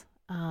less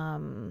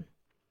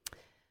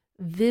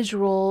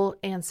visual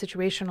and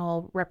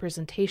situational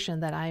representation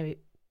that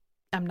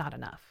I'm not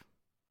enough.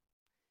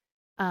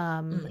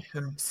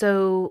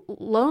 So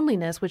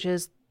loneliness, which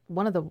is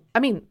one of the,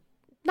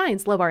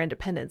 9s love our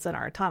independence and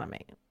our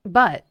autonomy,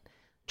 but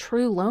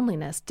true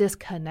loneliness,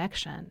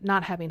 disconnection,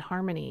 not having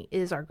harmony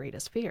is our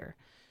greatest fear.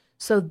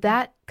 So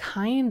that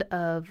kind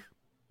of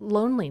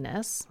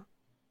loneliness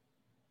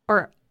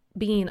or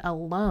being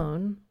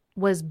alone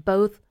was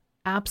both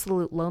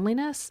absolute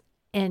loneliness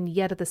and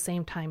yet at the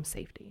same time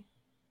safety.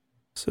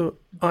 So,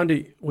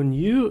 Aundi, when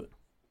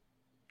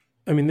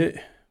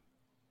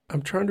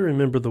I'm trying to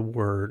remember the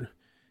word.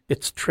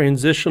 It's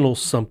transitional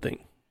something.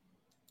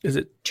 Is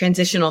it?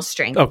 Transitional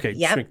strength. Okay.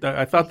 Yep. Strength.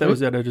 I thought that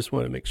was it. I just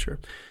want to make sure.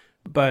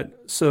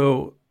 But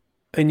so,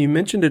 and you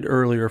mentioned it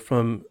earlier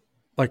from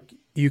like,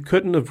 you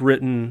couldn't have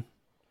written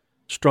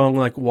Strong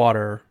Like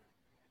Water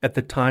at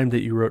the time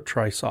that you wrote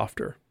Try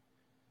Softer.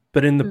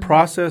 But in the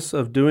process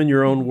of doing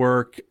your own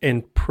work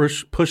and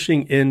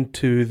pushing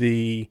into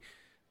the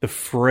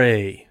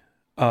fray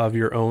of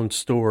your own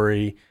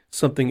story,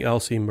 something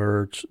else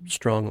emerged,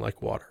 Strong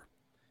Like Water.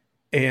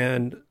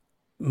 And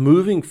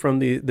moving from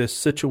this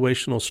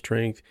situational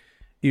strength,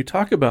 you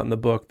talk about in the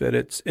book that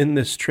it's in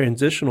this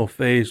transitional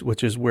phase,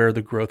 which is where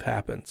the growth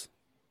happens.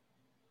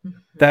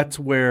 That's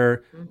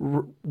where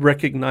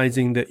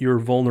recognizing that your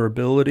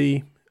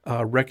vulnerability,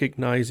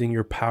 recognizing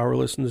your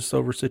powerlessness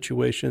over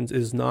situations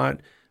is not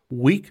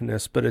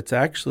weakness, but it's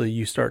actually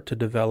you start to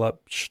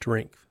develop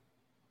strength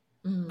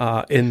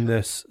in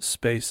this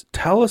space.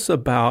 Tell us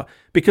about,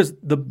 because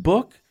the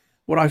book,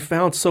 what I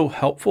found so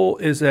helpful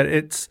is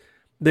that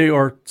they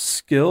are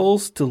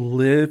skills to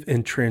live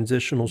in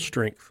transitional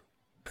strength.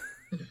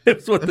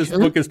 It's what this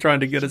book is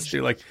trying to get us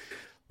to. Like,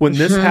 when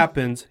this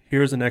happens,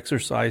 here's an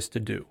exercise to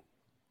do.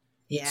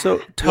 Yeah.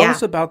 So tell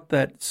us about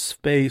that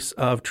space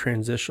of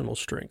transitional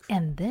strength.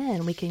 And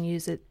then we can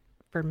use it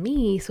for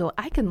me so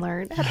I can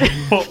learn how to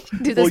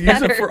do this we'll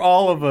better. Use it for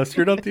all of us.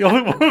 You're not the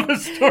only one with a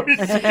story.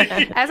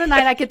 As a 9,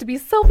 I get to be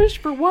selfish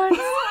for once.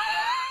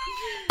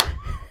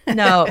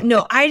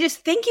 No, I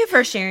just thank you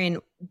for sharing,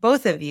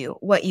 both of you,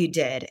 what you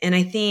did. And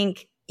I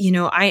think,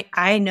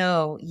 I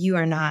know you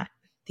are not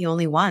the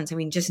only ones.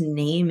 Just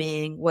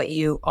naming what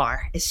you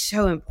are is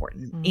so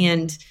important.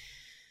 And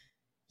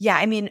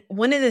yeah,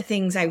 one of the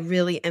things I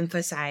really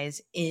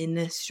emphasize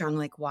in Strong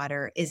Like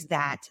Water is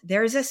that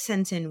there's a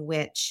sense in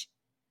which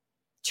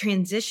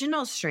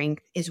transitional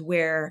strength is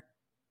where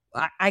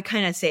I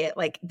kind of say it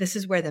like, this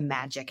is where the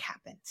magic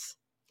happens.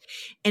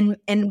 And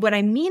what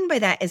I mean by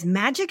that is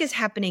magic is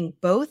happening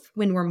both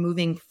when we're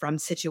moving from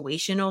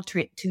situational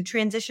to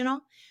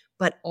transitional,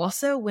 but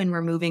also when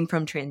we're moving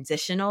from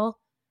transitional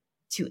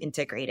to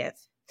integrative.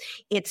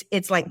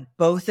 It's like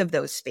both of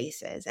those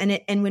spaces.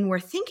 And when we're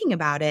thinking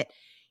about it,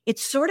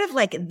 it's sort of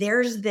like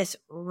there's this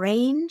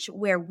range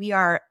where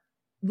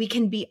we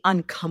can be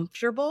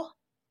uncomfortable,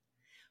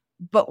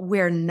 but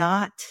we're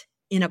not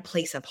in a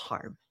place of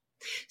harm.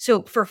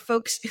 So for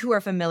folks who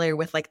are familiar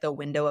with like the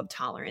window of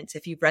tolerance,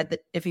 if you've read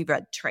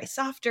Try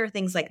Softer,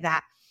 things like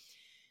that,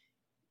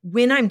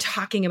 when I'm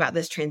talking about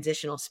this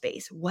transitional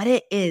space, what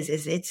it is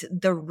it's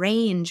the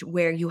range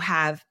where you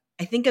have,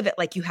 I think of it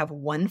like you have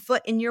 1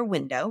 foot in your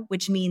window,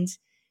 which means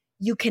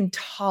you can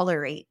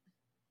tolerate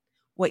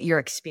what you're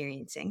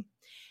experiencing.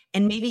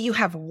 And maybe you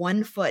have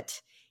 1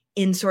 foot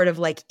in sort of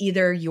like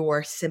either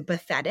your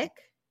sympathetic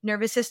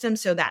nervous system,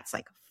 so that's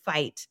like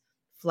fight,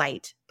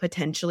 flight,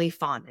 potentially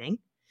fawning.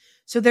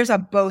 So there's a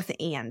both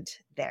and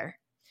there.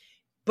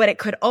 But it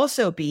could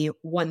also be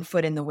one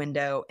foot in the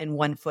window and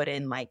one foot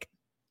in like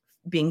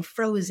being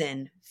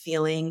frozen,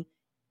 feeling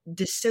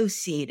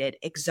dissociated,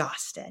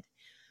 exhausted.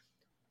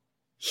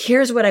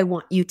 Here's what I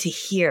want you to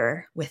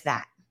hear with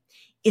that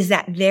is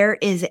that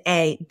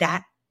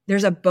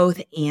there's a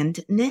both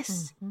andness.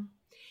 Mm-hmm.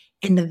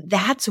 And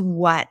that's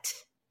what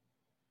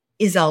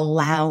is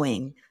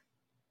allowing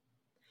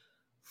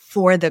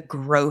for the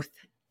growth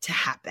to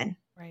happen.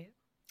 Right.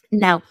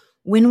 Now,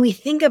 when we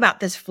think about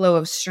this flow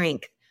of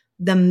strength,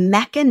 the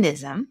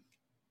mechanism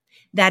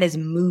that is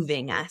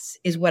moving us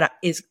is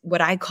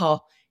what I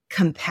call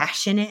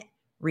compassionate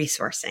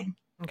resourcing.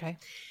 Okay.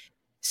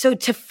 So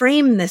to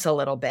frame this a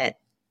little bit,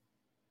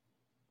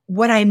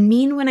 what I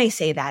mean when I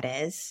say that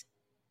is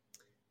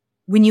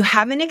when you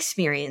have an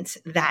experience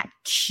that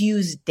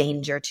cues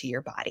danger to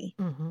your body,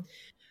 mm-hmm.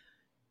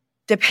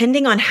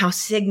 depending on how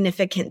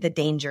significant the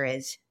danger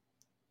is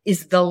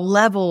the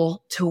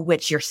level to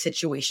which your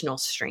situational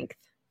strength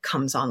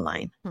comes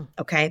online.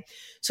 Okay.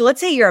 So let's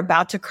say you're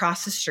about to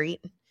cross the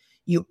street.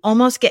 You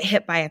almost get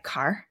hit by a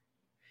car.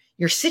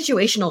 Your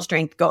situational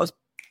strength goes,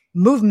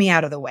 move me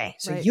out of the way.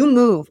 So you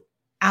move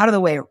out of the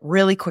way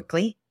really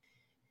quickly.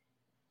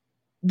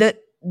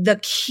 The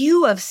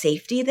cue of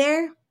safety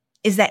there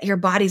is that your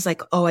body's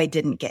like, oh, I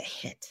didn't get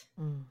hit.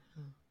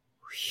 Mm-hmm.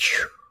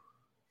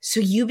 So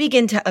you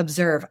begin to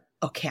observe,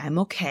 okay, I'm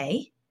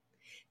okay.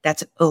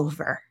 That's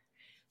over.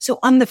 So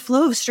on the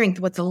flow of strength,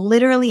 what's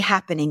literally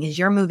happening is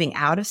you're moving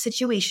out of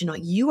situational.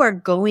 You are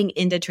going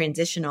into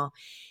transitional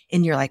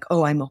and you're like,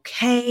 oh, I'm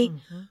okay.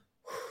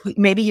 Mm-hmm.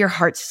 Maybe your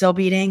heart's still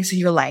beating. So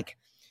you're like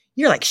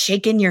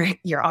shaking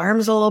your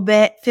arms a little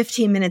bit.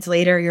 15 minutes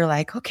later, you're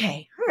like,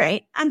 okay, all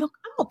right, I'm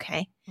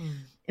okay. Mm.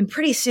 And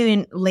pretty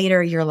soon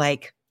later, you're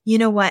like, you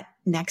know what?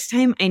 Next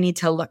time I need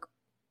to look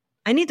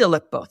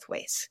both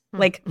ways. Mm.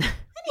 Like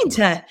I need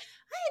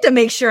to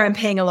make sure I'm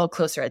paying a little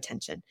closer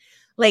attention.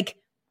 Like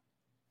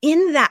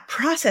in that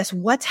process,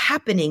 what's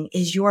happening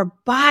is your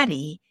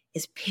body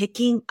is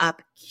picking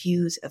up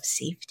cues of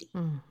safety.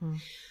 Mm-hmm.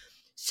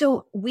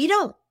 So we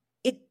don't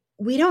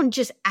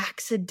just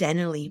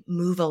accidentally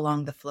move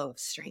along the flow of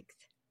strength.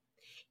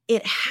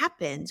 It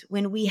happens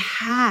when we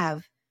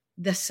have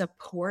the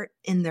support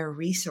and the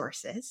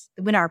resources,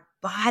 when our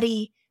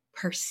body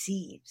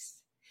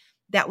perceives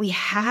that we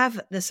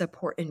have the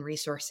support and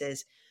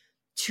resources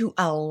to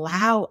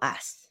allow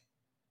us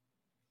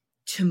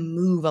to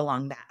move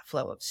along that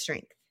flow of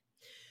strength.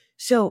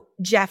 So,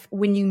 Jeff,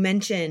 when you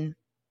mention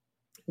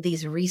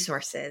these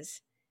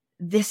resources,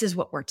 this is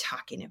what we're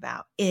talking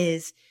about,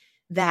 is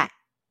that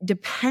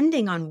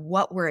depending on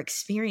what we're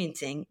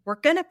experiencing, we're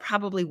going to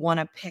probably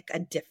want to pick a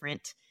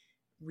different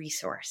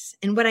resource.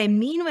 And what I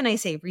mean when I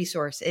say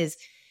resource is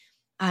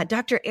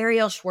Dr.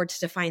 Ariel Schwartz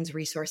defines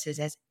resources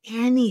as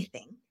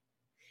anything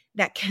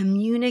that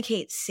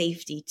communicates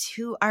safety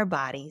to our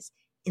bodies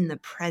in the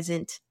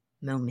present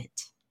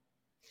moment.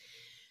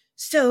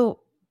 So,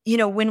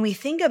 when we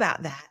think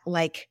about that,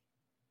 like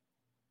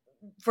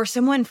for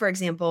someone, for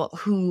example,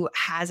 who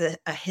has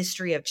a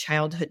history of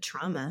childhood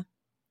trauma,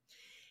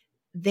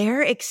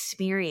 their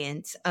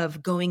experience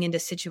of going into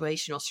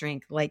situational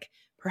strength, like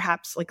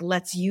perhaps like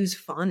let's use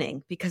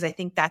fawning, because I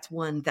think that's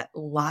one that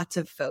lots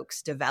of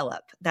folks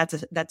develop. That's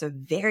a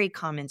very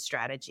common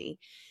strategy.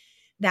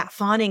 That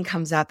fawning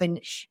comes up and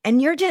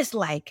you're just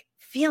like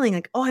feeling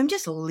like, oh, I'm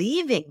just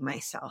leaving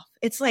myself.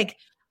 It's like,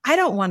 I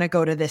don't want to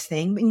go to this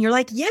thing. And you're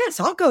like, yes,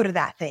 I'll go to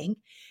that thing.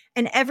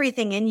 And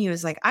everything in you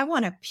is like, I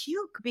want to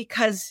puke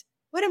because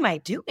what am I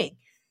doing?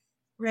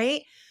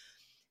 Right?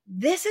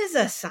 This is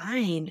a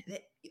sign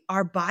that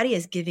our body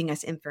is giving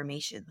us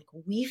information.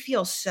 Like we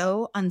feel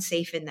so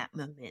unsafe in that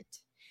moment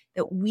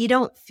that we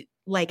don't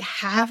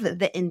have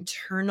the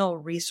internal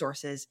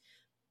resources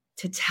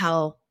to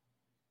tell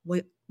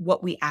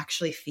what we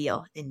actually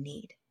feel and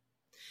need.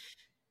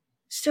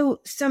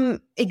 So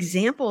some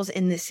examples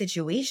in this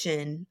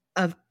situation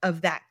of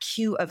that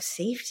cue of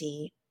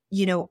safety,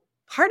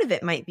 part of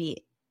it might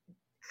be,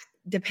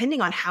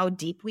 depending on how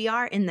deep we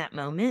are in that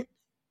moment,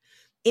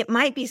 it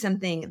might be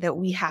something that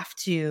we have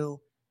to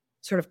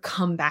sort of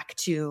come back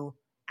to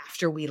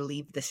after we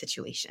leave the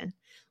situation.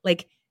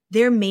 Like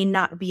there may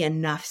not be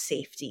enough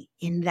safety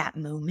in that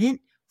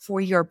moment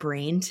for your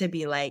brain to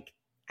be like,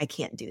 I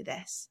can't do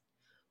this.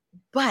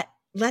 But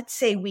let's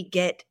say we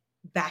get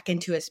back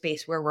into a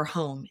space where we're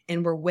home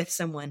and we're with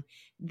someone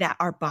that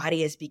our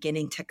body is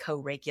beginning to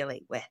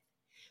co-regulate with.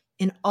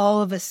 And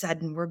all of a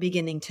sudden we're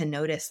beginning to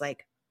notice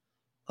like,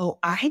 oh,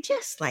 I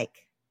just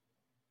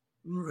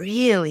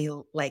really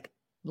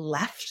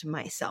left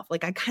myself.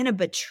 Like I kind of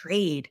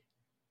betrayed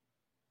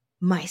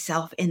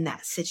myself in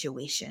that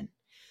situation.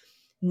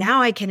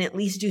 Now I can at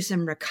least do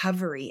some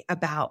recovery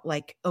about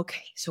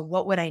okay, so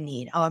what would I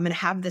need? Oh, I'm going to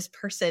have this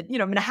person, I'm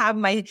going to have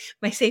my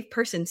safe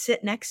person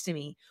sit next to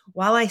me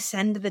while I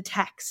send the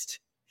text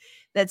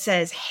that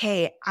says,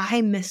 hey,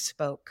 I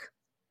misspoke.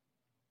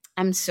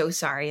 I'm so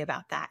sorry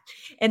about that.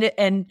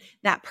 And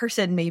that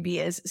person maybe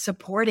is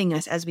supporting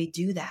us as we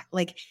do that.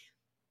 Like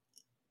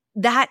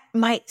that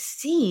might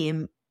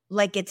seem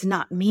like it's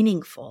not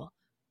meaningful,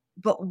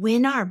 but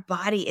when our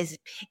body is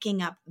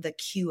picking up the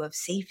cue of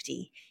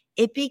safety,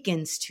 it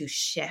begins to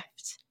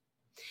shift.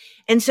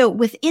 And so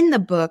within the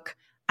book,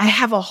 I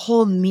have a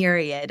whole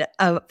myriad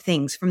of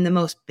things, from the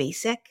most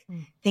basic,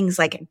 things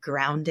like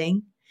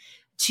grounding,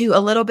 to a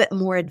little bit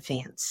more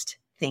advanced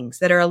things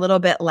that are a little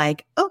bit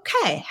like,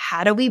 okay,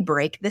 how do we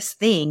break this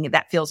thing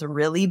that feels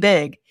really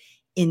big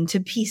into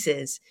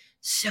pieces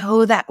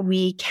so that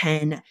we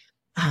can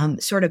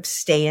sort of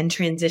stay in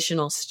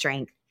transitional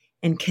strength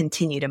and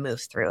continue to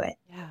move through it?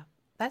 Yeah,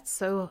 that's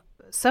so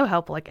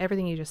helpful. Like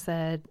everything you just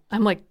said,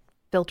 I'm like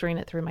filtering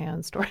it through my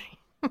own story.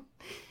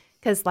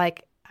 Because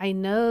like I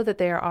know that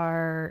there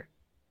are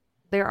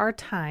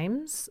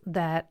times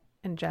that,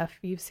 and Jeff,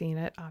 you've seen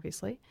it,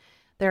 obviously.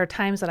 There are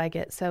times that I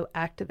get so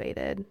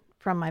activated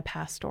from my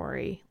past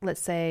story.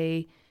 Let's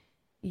say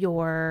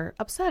you're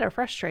upset or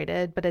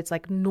frustrated, but it's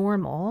like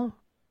normal.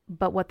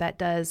 But what that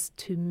does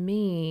to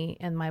me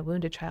and my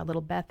wounded child,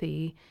 little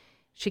Bethy,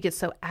 she gets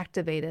so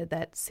activated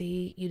that,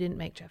 see, you didn't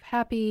make Jeff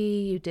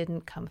happy, you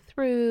didn't come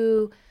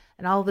through.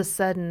 And all of a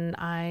sudden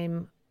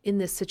I'm in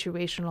this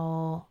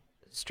situational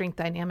strength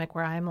dynamic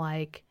where I'm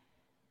like,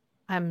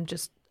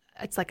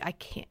 it's like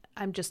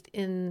I'm just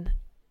in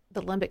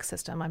the limbic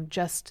system. I'm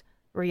just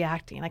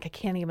reacting. Like I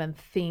can't even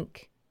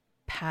think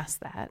past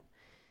that.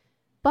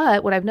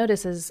 But what I've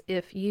noticed is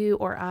if you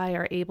or I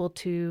are able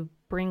to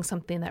bring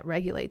something that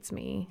regulates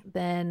me,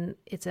 then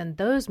it's in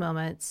those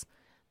moments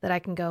that I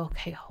can go,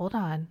 okay, hold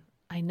on.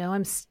 I know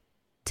I'm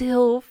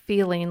still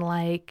feeling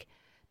like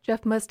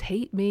Jeff must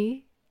hate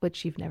me,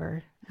 which you've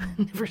never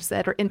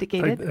said or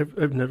indicated.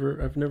 I've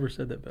never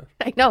said that, Beth.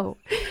 I know.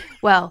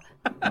 Well,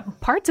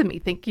 parts of me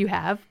think you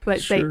have,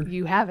 but Sure.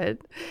 you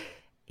haven't.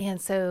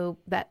 And so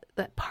that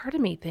part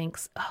of me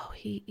thinks, oh,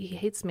 he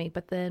hates me.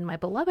 But then my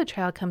beloved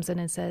child comes in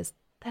and says,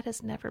 that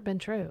has never been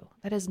true.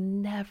 That has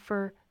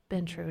never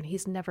been true. And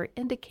he's never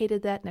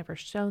indicated that, never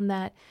shown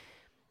that.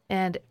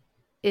 And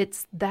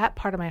it's that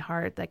part of my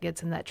heart that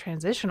gets in that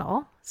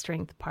transitional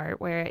strength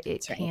part where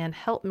it can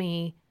help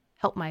me,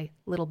 help my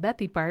little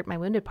Bethy part, my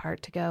wounded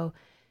part, to go,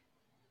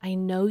 I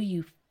know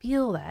you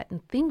feel that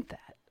and think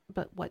that,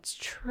 but what's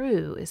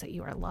true is that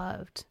you are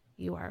loved,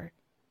 you are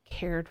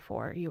cared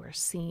for, you are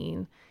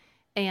seen.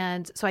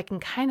 And so I can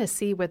kind of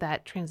see where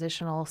that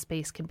transitional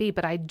space can be.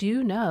 But I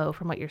do know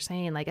from what you're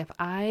saying, like if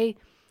I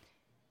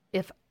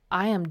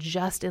am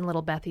just in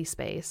little Bethy's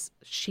space,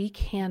 she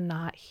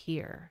cannot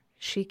hear,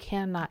 she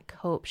cannot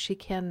cope, she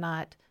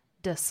cannot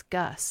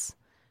discuss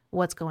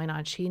what's going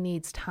on. She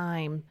needs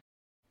time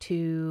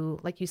to,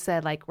 like you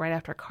said, like right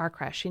after a car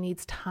crash, she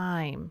needs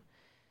time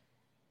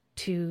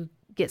to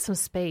get some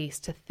space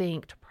to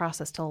think, to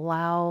process, to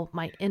allow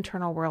my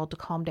internal world to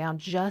calm down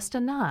just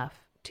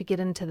enough to get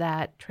into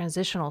that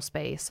transitional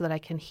space so that I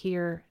can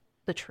hear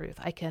the truth.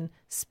 I can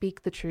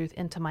speak the truth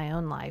into my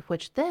own life,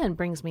 which then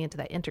brings me into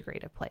that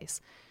integrative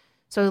place.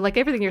 So like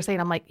everything you're saying,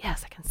 I'm like,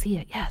 yes, I can see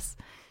it. Yes.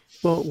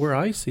 Well, where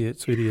I see it,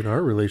 sweetie, in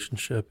our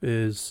relationship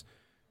is,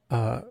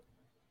 and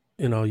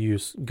I'll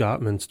use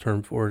Gottman's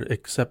term for it,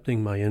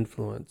 accepting my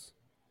influence.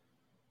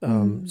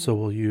 So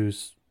we'll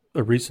use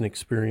a recent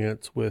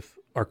experience with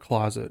our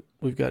closet.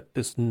 We've got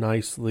this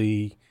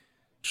nicely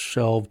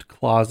shelved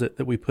closet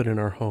that we put in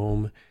our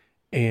home,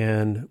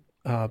 and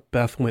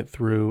Beth went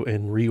through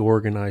and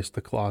reorganized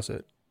the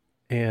closet.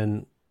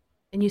 And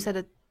you said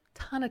a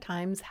ton of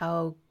times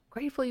how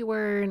grateful you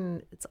were,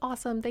 and it's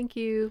awesome. Thank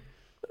you.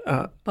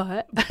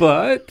 But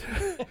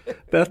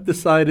Beth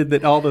decided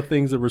that all the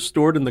things that were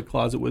stored in the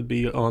closet would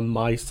be on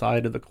my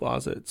side of the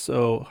closet.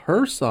 So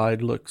her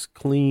side looks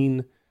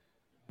clean,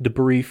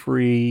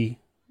 debris-free,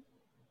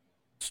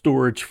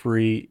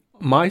 storage-free.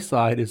 My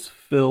side is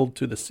filled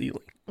to the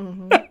ceiling.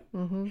 Mm-hmm.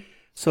 Mm-hmm.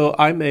 So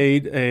I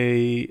made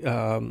a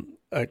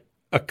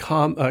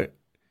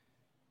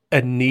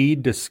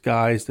need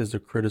disguised as a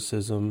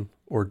criticism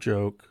or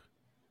joke,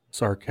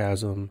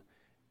 sarcasm,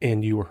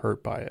 and you were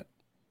hurt by it.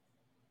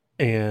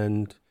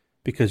 And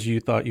because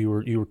you thought you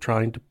were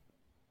trying to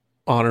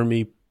honor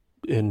me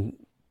and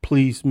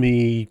please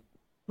me.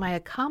 My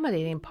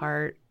accommodating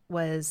part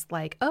was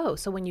like, oh,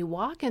 so when you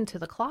walk into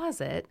the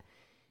closet,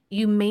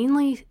 you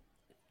mainly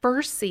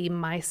first see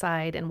my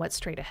side and what's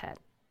straight ahead.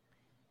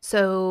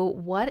 So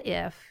what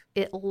if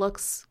it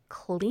looks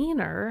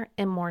cleaner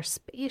and more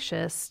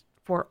spacious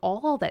for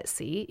all that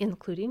see,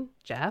 including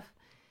Jeff,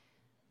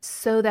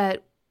 so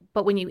that,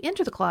 but when you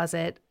enter the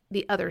closet,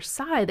 the other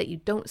side that you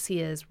don't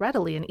see as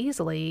readily and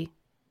easily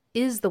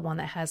is the one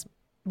that has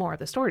more of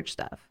the storage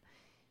stuff.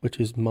 Which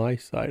is my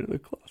side of the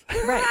closet.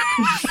 Right.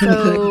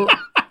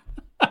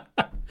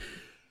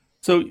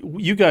 So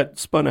you got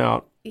spun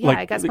out. Yeah,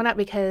 I got spun out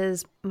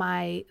because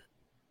my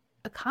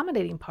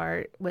accommodating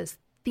part was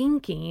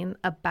thinking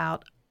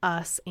about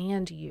us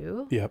and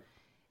you. Yep.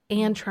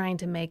 And trying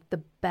to make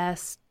the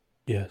best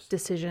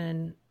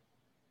decision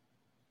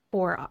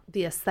for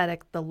the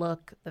aesthetic, the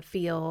look, the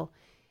feel.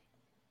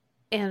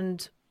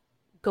 And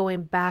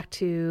going back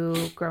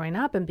to growing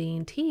up and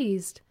being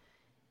teased,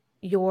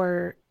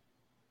 the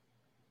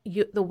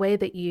way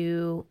that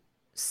you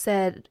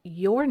said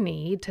your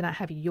need to not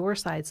have your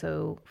side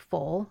so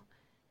full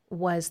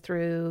was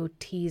through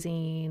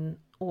teasing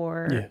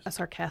or Yes. a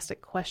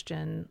sarcastic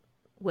question,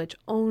 which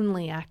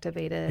only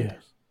activated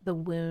Yes. the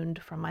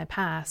wound from my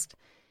past,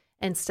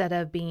 instead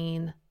of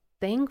being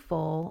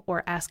thankful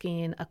or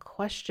asking a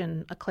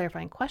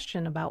clarifying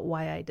question about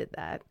why I did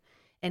that,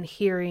 and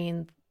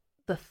hearing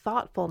the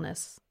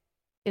thoughtfulness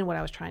in what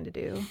I was trying to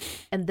do,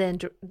 and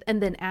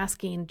then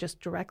asking just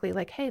directly,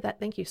 like, hey,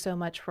 thank you so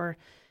much for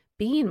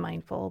being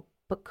mindful,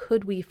 but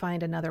could we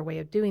find another way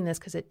of doing this?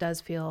 Because it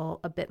does feel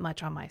a bit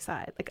much on my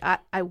side. Like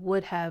I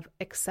would have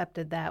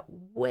accepted that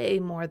way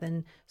more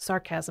than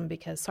sarcasm,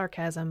 because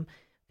sarcasm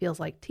feels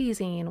like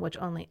teasing, which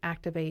only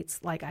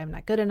activates like I'm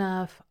not good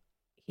enough.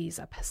 He's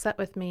upset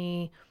with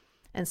me.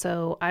 And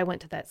so I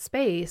went to that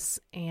space,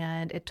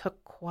 and it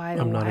took quite a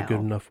while. I'm not a good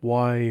enough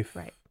wife.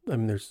 Right. I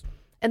mean,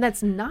 And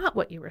that's not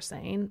what you were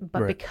saying,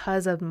 but Right.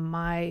 because of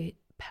my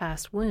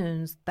past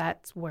wounds,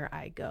 that's where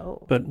I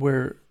go. But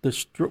where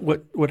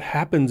what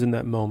happens in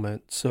that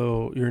moment,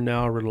 so you're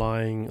now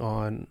relying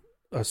on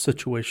a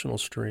situational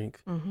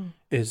strength,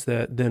 is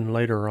that then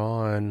later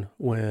on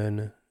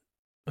when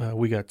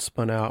we got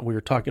spun out, we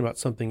were talking about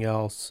something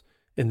else,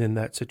 and then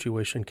that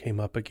situation came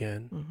up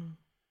again.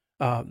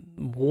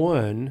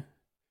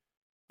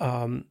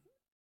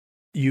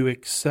 You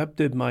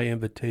accepted my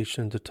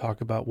invitation to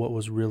talk about what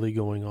was really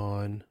going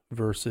on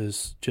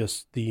versus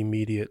just the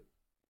immediate,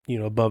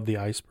 above the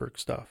iceberg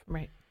stuff.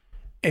 Right.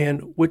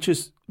 And which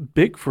is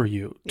big for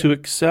you to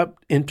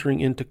accept entering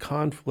into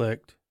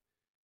conflict.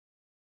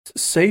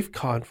 Safe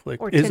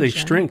conflict Or is a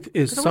tension. strength,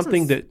 is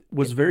something that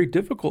was very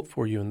difficult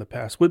for you in the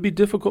past. Would be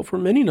difficult for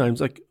many times.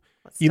 Like,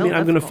 you mean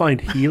I'm going to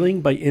find healing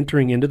by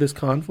entering into this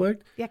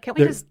conflict? Yeah, can't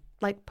we just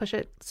push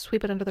it,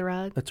 sweep it under the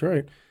rug? That's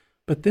right.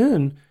 But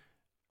then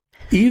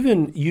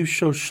even you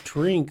show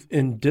strength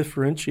in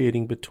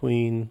differentiating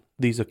between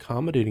these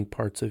accommodating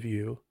parts of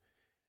you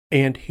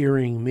and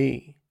hearing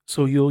me.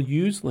 So you'll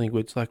use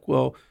language like,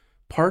 well,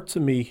 parts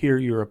of me hear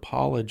your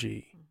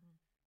apology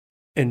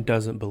and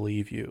doesn't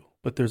believe you.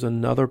 But there's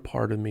another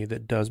part of me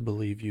that does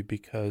believe you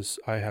because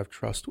I have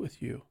trust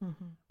with you.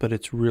 But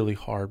it's really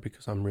hard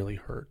because I'm really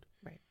hurt.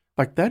 Right.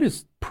 Like, that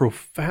is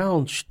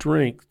profound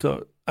strength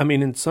to,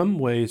 in some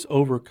ways,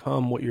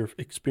 overcome what you're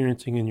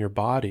experiencing in your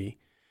body.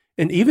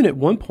 And even at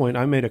one point,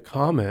 I made a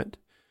comment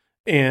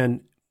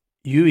and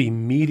you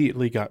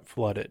immediately got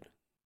flooded.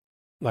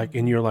 Like,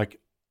 and you're like,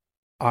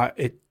 I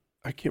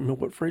can't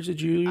remember what phrase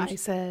did you use? I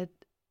said,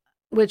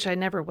 which I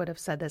never would have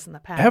said this in the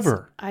past.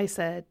 Ever. I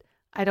said,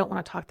 I don't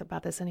want to talk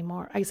about this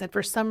anymore. I said,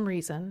 for some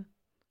reason,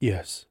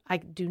 yes, I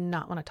do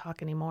not want to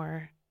talk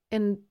anymore.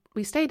 And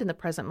we stayed in the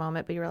present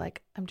moment, but you were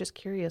like, I'm just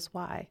curious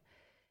why.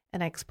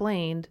 And I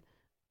explained,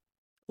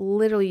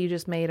 literally, you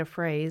just made a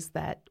phrase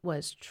that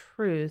was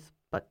truth,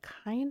 but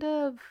kind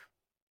of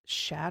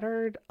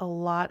shattered a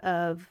lot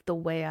of the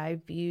way I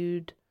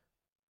viewed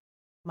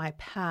my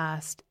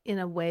past in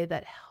a way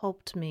that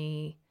helped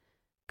me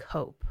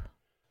cope.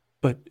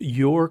 But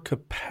your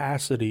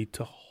capacity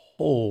to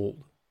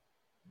hold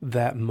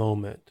that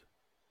moment,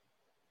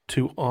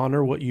 to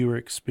honor what you were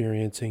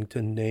experiencing,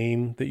 to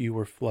name that you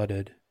were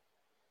flooded,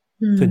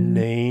 to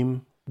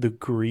name the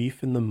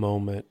grief in the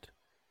moment,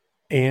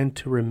 and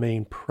to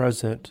remain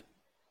present,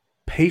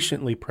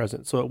 patiently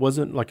present. So it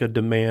wasn't like a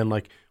demand,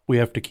 like we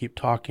have to keep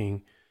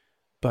talking,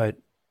 but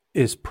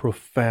is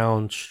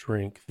profound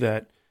strength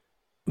that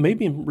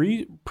maybe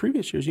in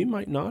previous years you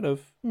might not have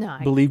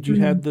believed you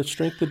had the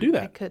strength to do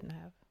that. I couldn't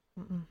have.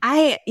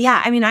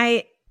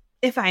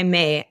 If I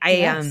may,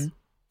 Yes.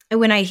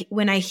 When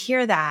I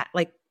hear that,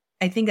 like,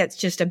 I think that's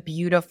just a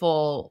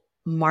beautiful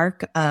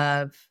mark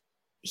of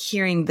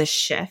hearing the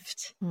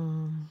shift.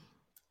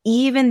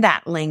 Even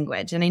that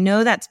language, and I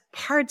know that's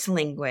parts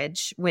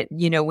language.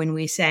 When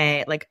we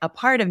say, like, a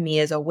part of me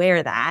is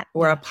aware that,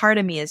 or a part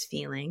of me is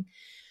feeling.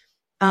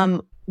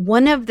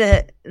 One of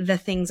the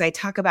things I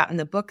talk about in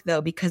the book,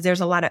 though, because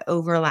there's a lot of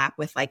overlap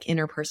with like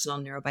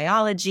interpersonal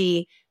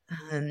neurobiology,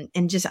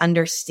 and just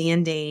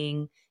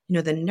understanding,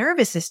 the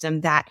nervous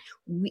system, that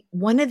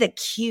one of the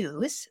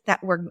cues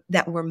that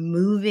we're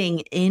moving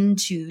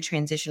into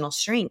transitional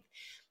strength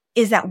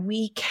is that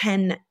we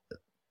can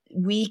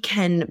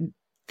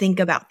think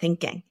about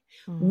thinking.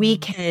 We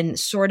can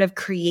sort of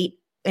create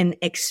and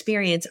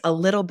experience a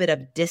little bit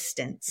of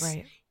distance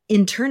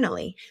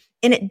internally.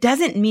 And it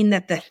doesn't mean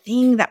that the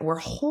thing that we're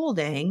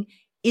holding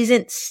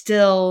isn't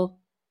still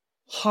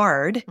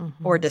hard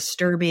or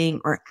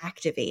disturbing or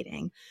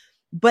activating.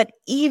 But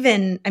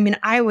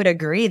I would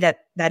agree that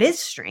is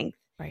strength,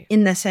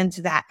 in the sense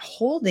that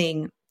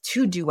holding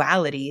two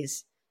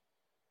dualities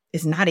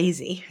is not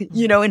easy.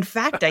 In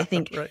fact, I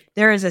think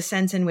there is a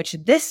sense in which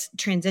this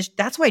transition,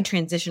 that's why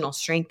transitional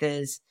strength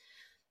is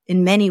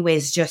in many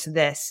ways just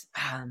this.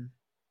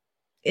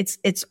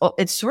 It's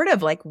sort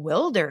of like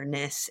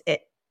wilderness a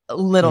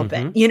little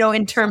bit,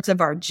 in terms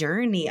of our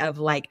journey of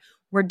like,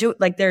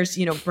 there's,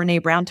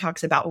 Brene Brown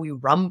talks about, we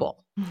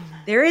rumble.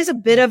 There is a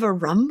bit of a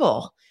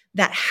rumble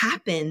that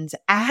happens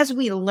as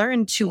we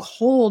learn to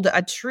hold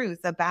a truth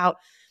about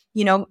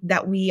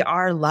that we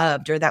are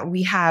loved or that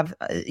we have,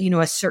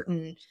 a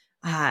certain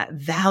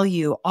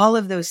value, all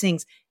of those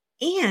things.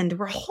 And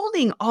we're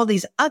holding all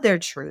these other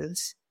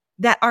truths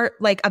that are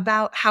like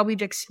about how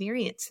we've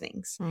experienced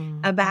things,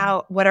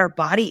 about what our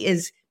body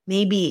is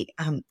maybe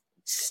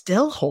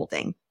still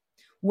holding,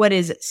 what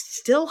is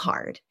still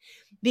hard,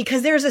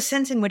 because there's a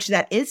sense in which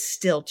that is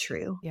still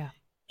true. Yeah.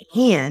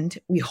 And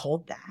we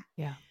hold that.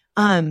 Yeah.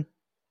 And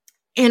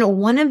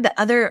one of the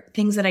other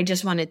things that I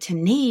just wanted to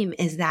name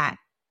is that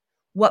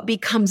what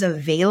becomes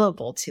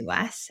available to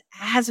us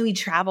as we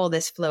travel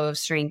this flow of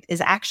strength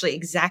is actually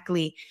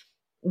exactly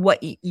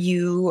what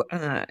you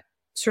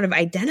sort of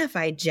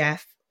identified,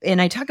 Jeff. And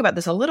I talk about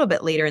this a little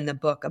bit later in the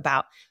book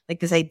about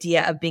like this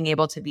idea of being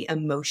able to be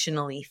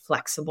emotionally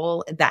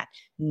flexible, that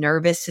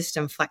nervous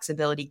system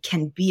flexibility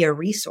can be a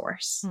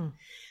resource.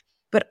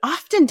 But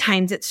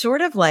oftentimes it's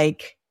sort of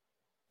like,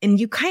 and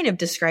you kind of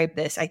described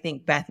this, I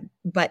think, Beth,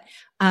 but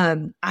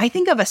I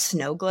think of a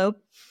snow globe.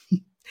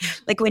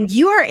 Like when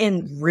you are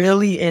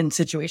really in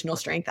situational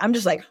strength, I'm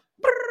just like,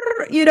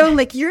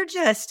 like you're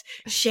just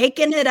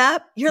shaking it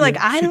up. You're like,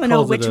 I don't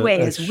know which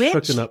way is which.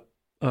 Shooken up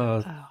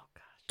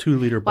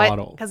 2-liter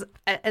bottle. Because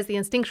as the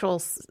instinctual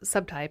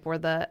subtype or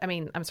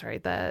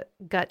the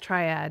gut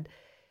triad,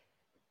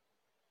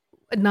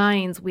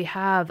 9s, we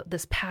have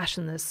this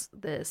passion,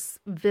 this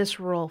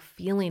visceral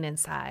feeling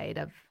inside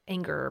of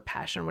anger or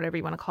passion, whatever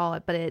you want to call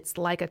it. But it's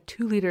like a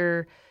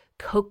 2-liter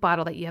Coke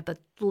bottle that you have the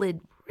lid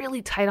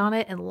really tight on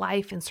it, and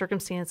life and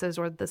circumstances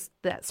or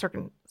that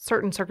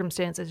certain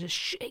circumstances is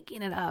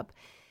shaking it up.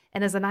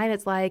 And as a 9,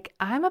 it's like,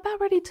 I'm about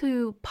ready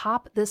to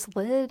pop this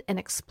lid and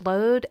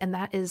explode. And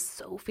that is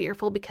so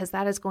fearful because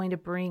that is going to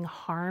bring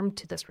harm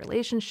to this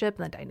relationship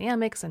and the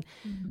dynamics. And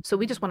so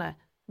we just want to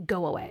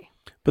go away.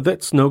 But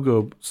that snow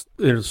globe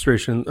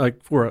illustration,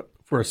 like for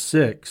a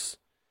 6,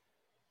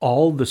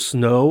 all the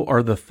snow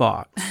are the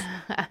thoughts.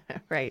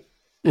 Right.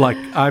 Like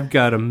I've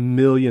got a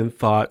million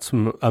thoughts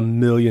from a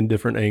million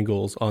different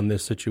angles on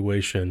this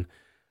situation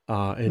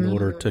in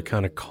order to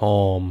kind of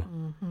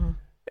calm.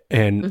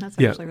 And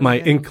really my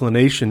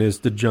inclination is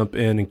to jump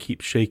in and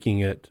keep shaking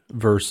it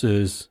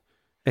versus,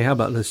 hey, how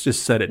about let's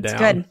just set it down?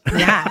 Good.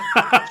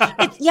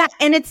 Yeah.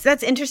 And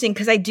that's interesting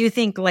because I do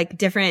think like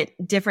different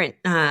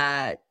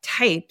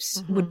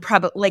types would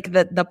probably, like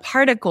the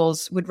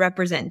particles would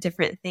represent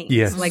different things.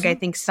 Yes. Like I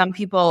think some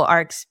people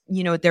are,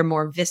 they're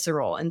more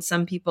visceral, and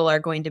some people are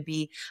going to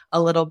be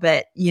a little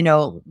bit,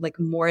 like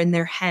more in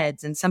their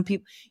heads. And some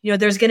people,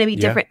 there's going to be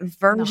different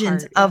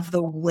versions of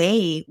the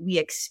way we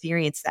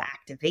experience the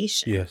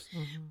activation. Yes.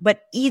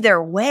 But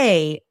either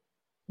way,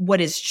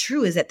 what is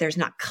true is that there's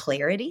not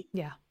clarity.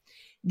 Yeah.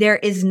 There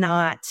is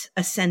not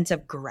a sense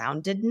of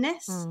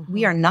groundedness.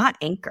 We are not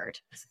anchored.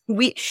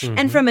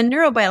 And from a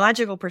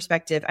neurobiological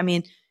perspective, I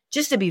mean,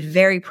 just to be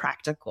very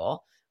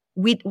practical,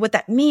 what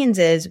that means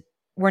is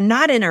we're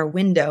not in our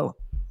window,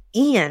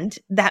 and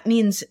that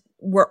means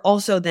we're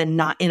also then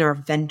not in our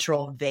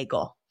ventral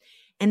vagal.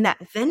 And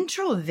that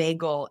ventral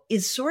vagal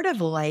is sort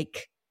of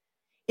like,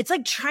 it's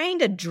like trying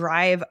to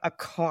drive a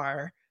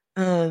car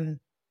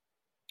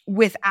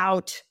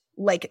without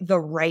like the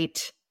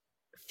right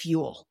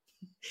fuel.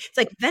 It's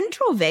like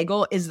ventral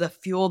vagal is the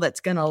fuel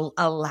that's going to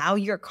allow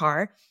your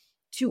car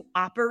to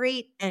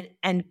operate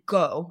and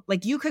go.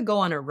 Like you could go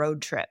on a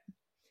road trip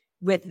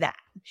with that,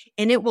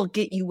 and it will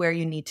get you where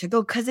you need to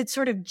go because it's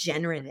sort of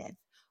generative.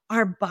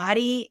 Our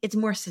body, it's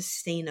more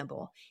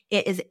sustainable.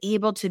 It is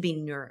able to be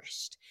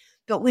nourished.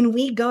 But when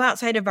we go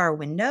outside of our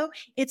window,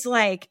 it's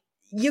like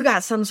you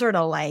got some sort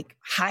of like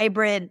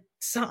hybrid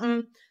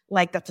something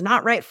like that's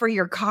not right for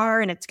your car,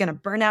 and it's going to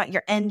burn out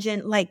your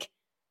engine. Like,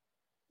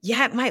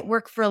 yeah, it might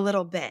work for a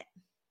little bit,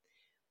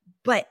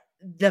 but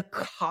the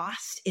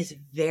cost is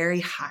very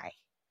high.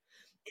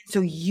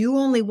 So you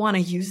only want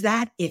to use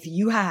that if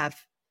you have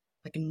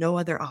like no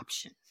other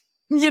option.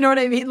 You know what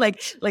I mean? Like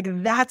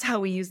that's how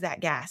we use that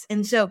gas.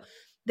 And so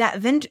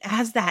that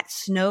as that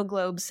snow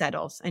globe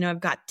settles, I know I've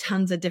got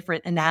tons of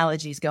different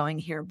analogies going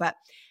here, but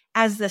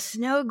as the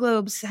snow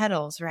globe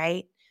settles,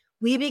 right,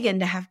 we begin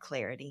to have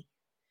clarity.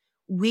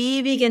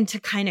 We begin to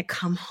kind of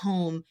come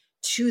home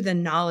to the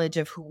knowledge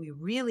of who we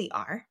really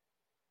are,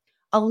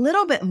 a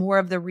little bit more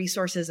of the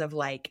resources of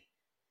like,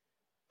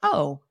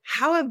 oh,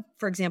 how have,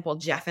 for example,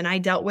 Jeff and I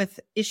dealt with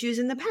issues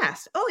in the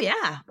past? Oh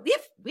yeah,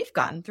 we've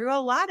gotten through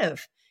a lot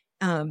of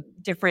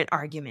different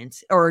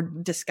arguments or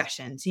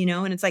discussions,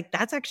 and it's like,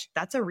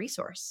 that's a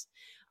resource.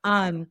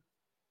 I'm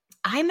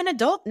an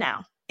adult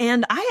now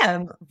and I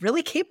am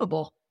really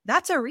capable.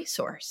 That's a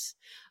resource.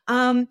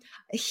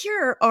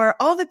 Here are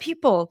all the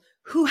people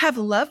who have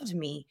loved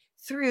me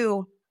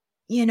through,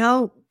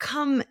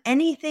 come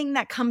anything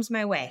that comes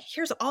my way.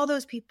 Here's all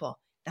those people.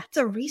 That's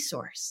a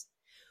resource.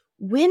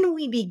 When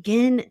we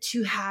begin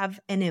to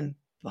have an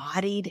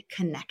embodied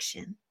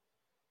connection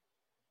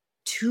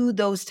to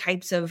those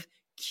types of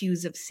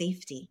cues of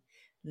safety,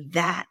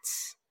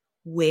 that's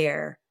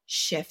where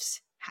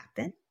shifts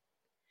happen.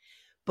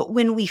 But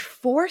when we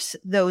force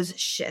those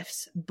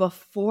shifts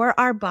before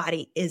our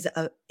body is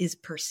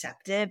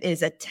perceptive,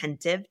 is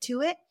attentive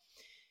to it,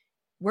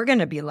 we're going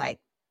to be like,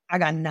 I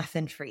got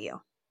nothing for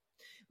you.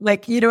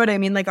 Like, you know what I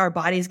mean? Like our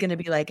body's going to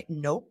be like,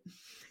 nope.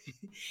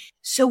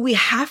 So we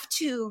have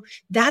to,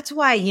 that's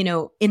why, you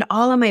know, in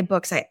all of my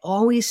books, I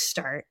always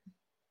start,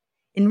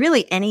 in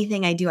really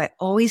anything I do, I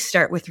always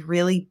start with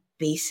really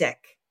basic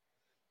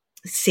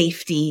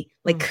safety,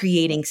 like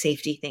creating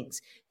safety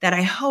things that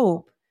I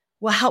hope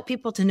will help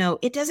people to know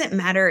it doesn't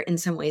matter in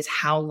some ways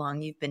how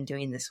long you've been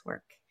doing this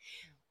work.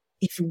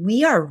 If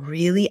we are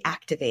really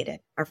activated,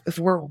 or if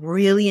we're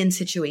really in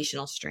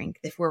situational strength,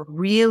 if we're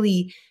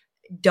really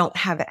don't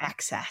have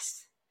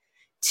access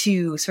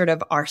to sort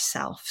of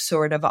ourself,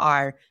 sort of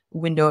our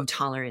window of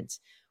tolerance,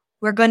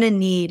 we're going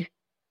to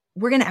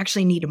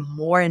actually need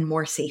more and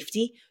more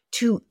safety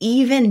to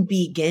even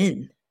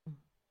begin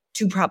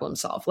to problem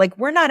solve. Like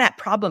we're not at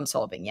problem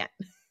solving yet.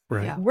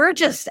 Right. Yeah. We're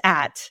just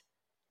at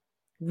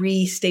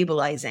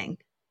restabilizing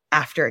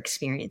after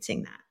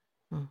experiencing that.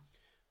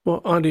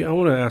 Well, Aundi, I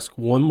want to ask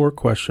one more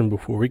question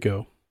before we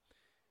go.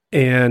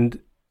 And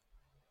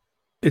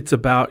it's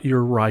about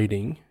your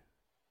writing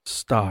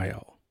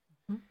style.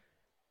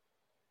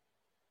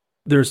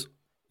 There's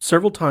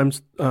several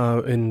times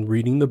in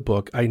reading the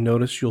book, I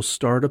notice you'll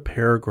start a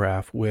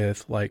paragraph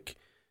with like,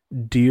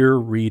 "Dear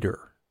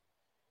reader,"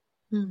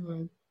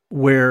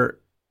 where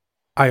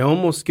I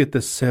almost get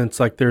the sense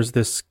like there's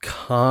this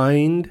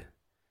kind,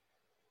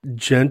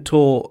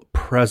 gentle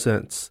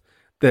presence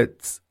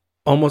that's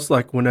almost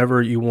like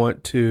whenever you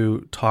want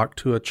to talk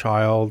to a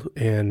child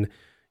and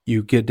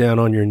you get down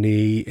on your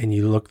knee and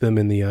you look them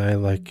in the eye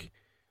like,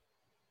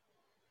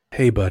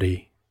 "Hey,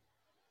 buddy,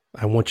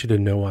 I want you to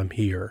know I'm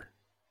here,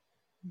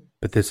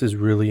 but this is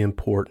really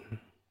important."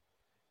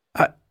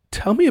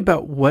 Tell me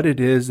about what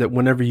it is that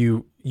whenever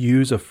you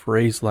use a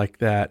phrase like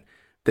that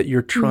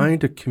you're trying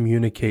to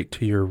communicate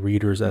to your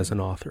readers as an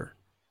author.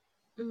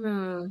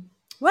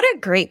 What a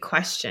great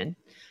question.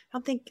 I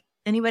don't think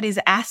anybody's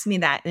asked me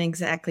that in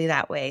exactly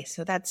that way.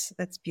 So that's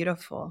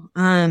beautiful.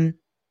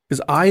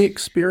 Because I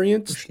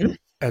experienced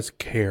as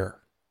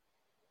care.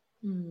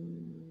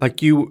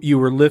 Like you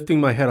were lifting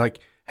my head like,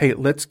 "Hey,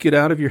 let's get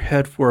out of your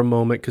head for a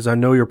moment because I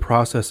know you're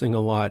processing a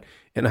lot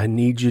and I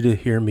need you to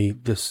hear me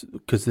this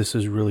because this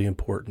is really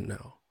important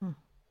now."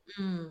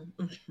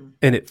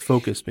 And it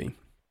focused me.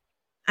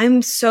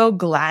 I'm so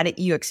glad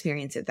you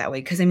experience it that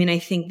way because, I mean, I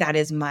think that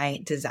is my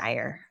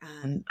desire.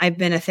 I've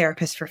been a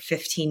therapist for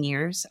 15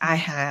 years. I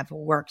have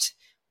worked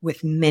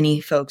with many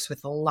folks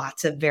with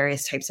lots of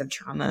various types of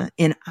trauma,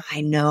 and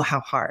I know how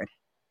hard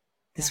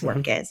this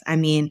work is. I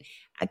mean,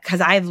 because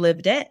I've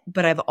lived it,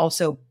 but I've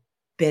also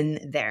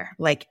been there,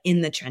 like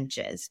in the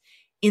trenches,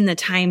 in the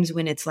times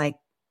when it's like,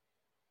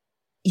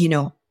 you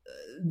know,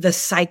 the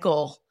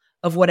cycle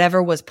of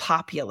whatever was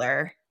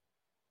popular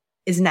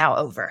is now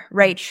over,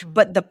 right?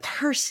 But the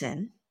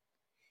person,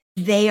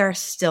 they are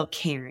still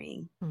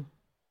carrying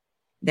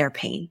their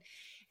pain.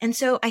 And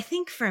so I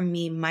think for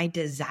me, my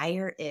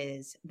desire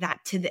is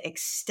that to the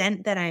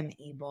extent that I'm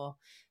able,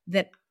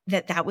 that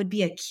would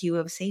be a cue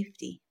of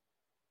safety,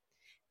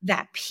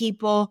 that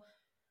people,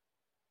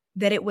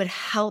 that it would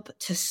help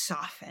to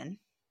soften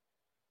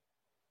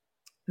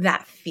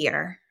that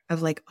fear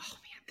of like, oh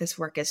man, this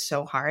work is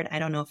so hard. I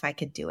don't know if I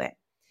could do it.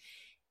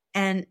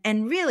 And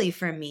really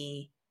for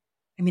me,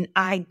 I mean,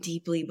 I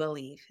deeply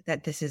believe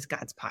that this is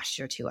God's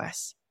posture to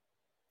us.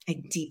 I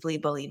deeply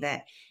believe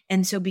it.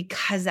 And so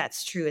because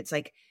that's true, it's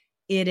like,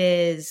 it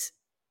is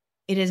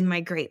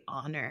my great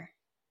honor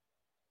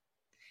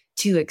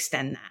to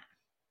extend that,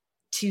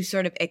 to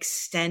sort of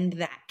extend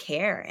that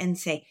care and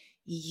say,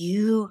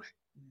 you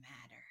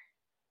matter.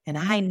 And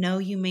I know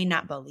you may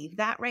not believe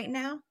that right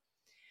now.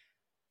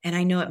 And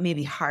I know it may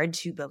be hard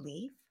to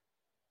believe,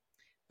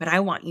 but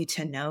I want you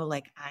to know,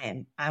 like,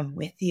 I'm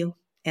with you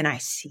and I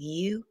see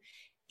you.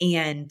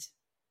 And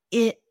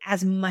it,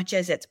 as much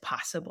as it's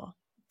possible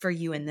for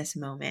you in this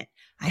moment,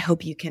 I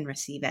hope you can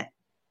receive it.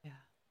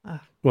 Yeah.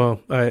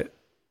 Well,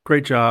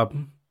 great job.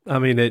 I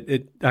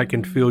mean, I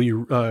can feel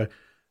you,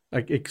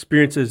 like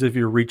experience as if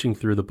you're reaching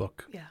through the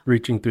book,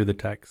 reaching through the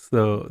text.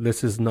 So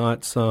this is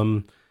not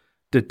some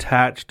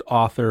detached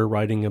author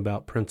writing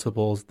about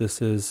principles.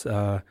 This is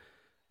a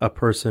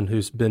person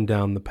who's been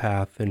down the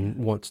path and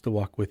wants to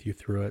walk with you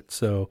through it.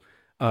 So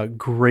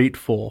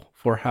grateful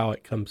for how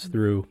it comes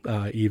through,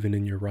 even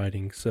in your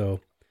writing.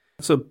 So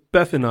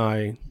Beth and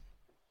I,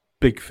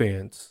 big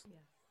fans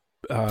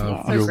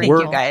of your thank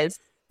work. You guys.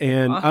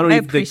 And I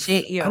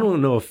appreciate you. I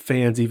don't know if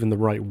 "fan's" even the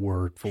right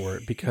word for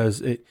it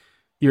because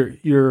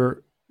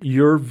your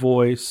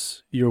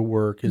voice, your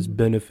work is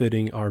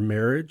benefiting our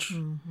marriage.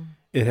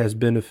 It has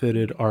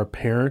benefited our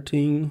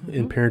parenting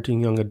and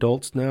parenting young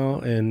adults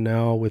now. And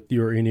now with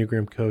your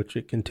Enneagram coach,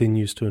 it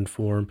continues to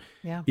inform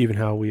even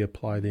how we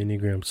apply the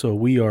Enneagram. So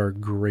we are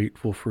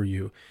grateful for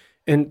you.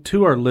 And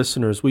to our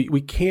listeners,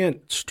 we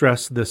can't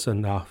stress this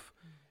enough.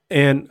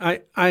 And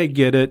I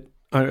get it.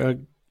 I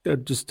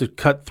just to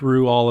cut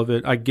through all of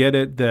it, I get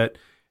it that,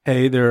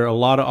 hey, there are a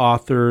lot of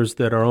authors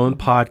that are on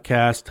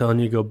podcasts telling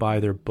you to go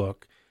buy their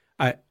book.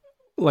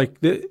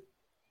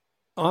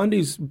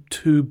 Aundi's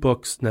 2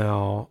 books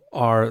now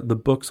are the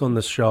books on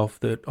the shelf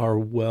that are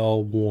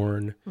well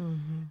worn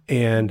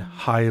and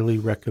highly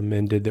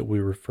recommended that we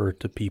refer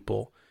to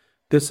people.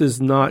 This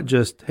is not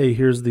just, hey,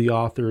 here's the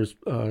authors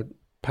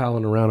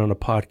palling around on a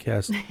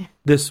podcast.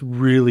 This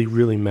really,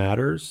 really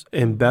matters.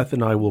 And Beth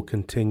and I will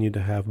continue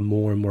to have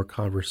more and more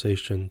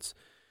conversations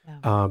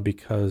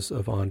because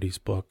of Aundi's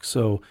book.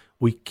 So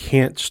we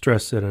can't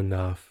stress it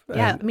enough.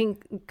 Yeah, I mean,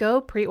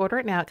 go pre-order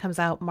it now. It comes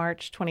out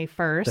March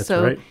 21st. That's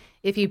so right.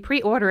 If you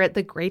pre-order it,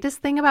 the greatest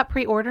thing about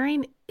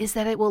pre-ordering is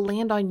that it will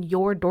land on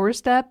your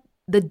doorstep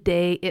the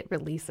day it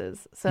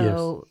releases.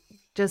 So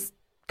just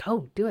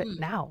go do it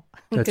now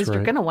because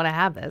you're going to want to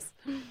have this.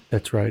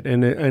 That's right.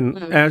 And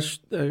as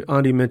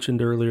Aundi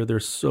mentioned earlier,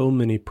 there's so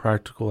many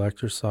practical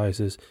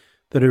exercises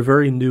that are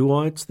very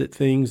nuanced, that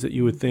things that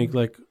you would think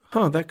like,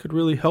 that could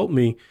really help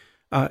me.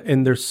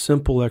 And there's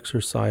simple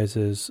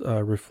exercises,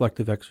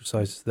 reflective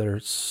exercises that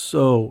are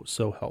so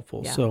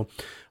helpful. Yeah. So,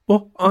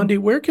 well, Aundi,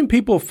 where can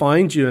people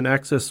find you and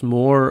access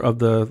more of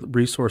the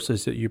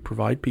resources that you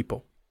provide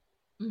people?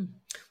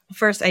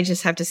 First, I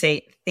just have to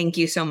say thank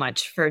you so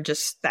much for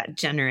just that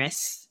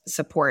generous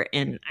support.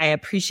 And I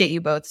appreciate you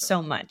both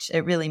so much.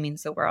 It really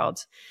means the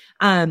world.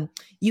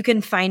 You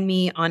can find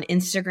me on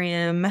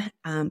Instagram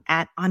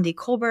at Aundi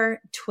Kolber,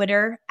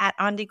 Twitter at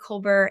Aundi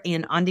Kolber,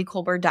 and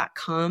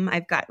AundiKolber.com.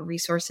 I've got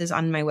resources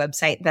on my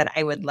website that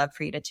I would love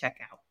for you to check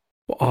out.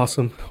 Well,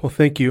 awesome. Well,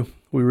 thank you.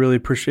 We really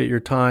appreciate your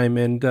time.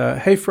 And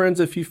hey, friends,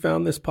 if you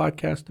found this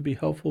podcast to be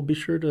helpful, be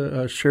sure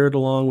to share it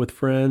along with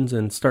friends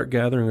and start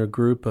gathering a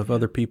group of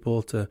other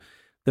people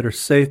that are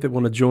safe, that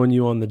want to join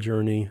you on the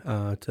journey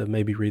to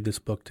maybe read this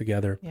book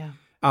together. Yeah.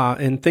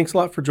 And thanks a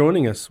lot for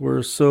joining us.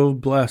 We're so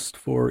blessed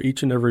for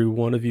each and every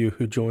one of you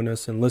who join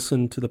us and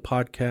listen to the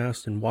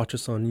podcast and watch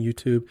us on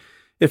YouTube.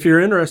 If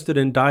you're interested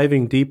in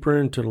diving deeper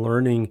into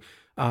learning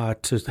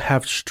to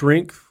have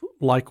strength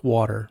like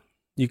water,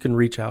 you can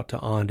reach out to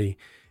Aundi.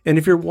 And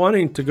if you're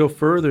wanting to go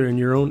further in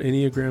your own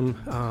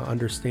Enneagram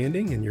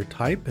understanding and your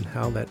type and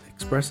how that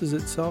expresses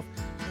itself,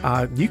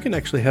 you can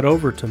actually head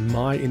over to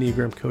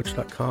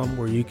myenneagramcoach.com,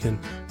 where you can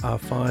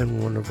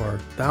find one of our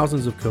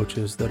thousands of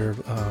coaches that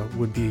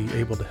would be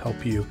able to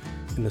help you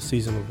in the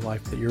season of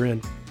life that you're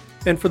in.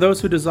 And for those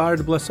who desire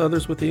to bless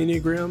others with the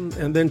Enneagram,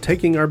 and then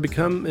taking our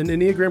Become an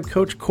Enneagram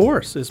Coach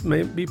course, this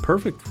may be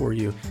perfect for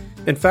you.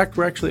 In fact,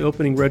 we're actually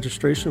opening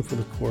registration for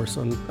the course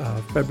on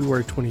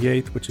February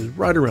 28th, which is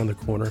right around the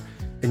corner.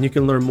 And you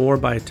can learn more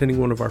by attending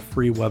one of our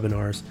free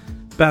webinars.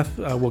 Beth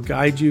will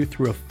guide you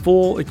through a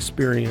full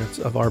experience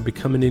of our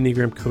Become an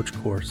Enneagram Coach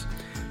course.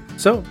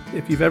 So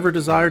if you've ever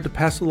desired to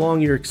pass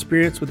along your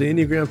experience with the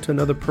Enneagram to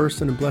another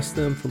person and bless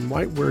them from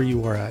right where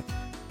you are at,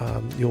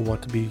 you'll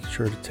want to be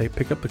sure to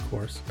pick up the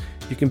course.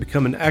 You can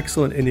become an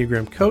excellent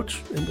Enneagram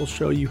coach, and we'll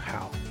show you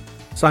how.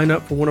 Sign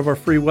up for one of our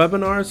free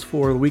webinars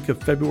for the week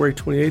of February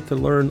 28th to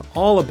learn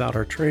all about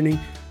our training.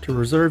 To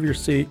reserve your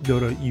seat, go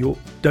to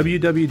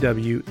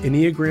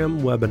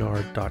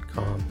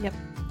www.enneagramwebinar.com. Yep.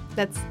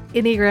 That's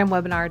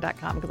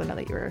enneagramwebinar.com, because I know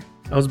that you were...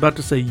 I was about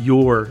to say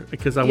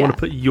because I want to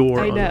put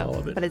your on all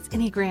of it. But it's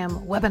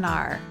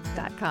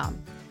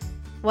enneagramwebinar.com.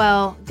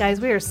 Well,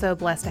 guys, we are so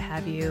blessed to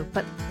have you.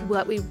 But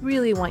what we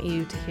really want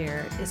you to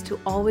hear is to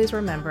always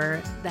remember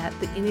that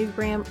the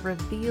Enneagram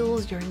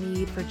reveals your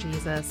need for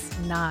Jesus,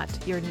 not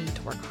your need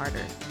to work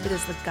harder. It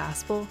is the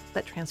gospel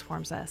that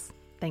transforms us.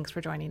 Thanks for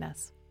joining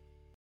us.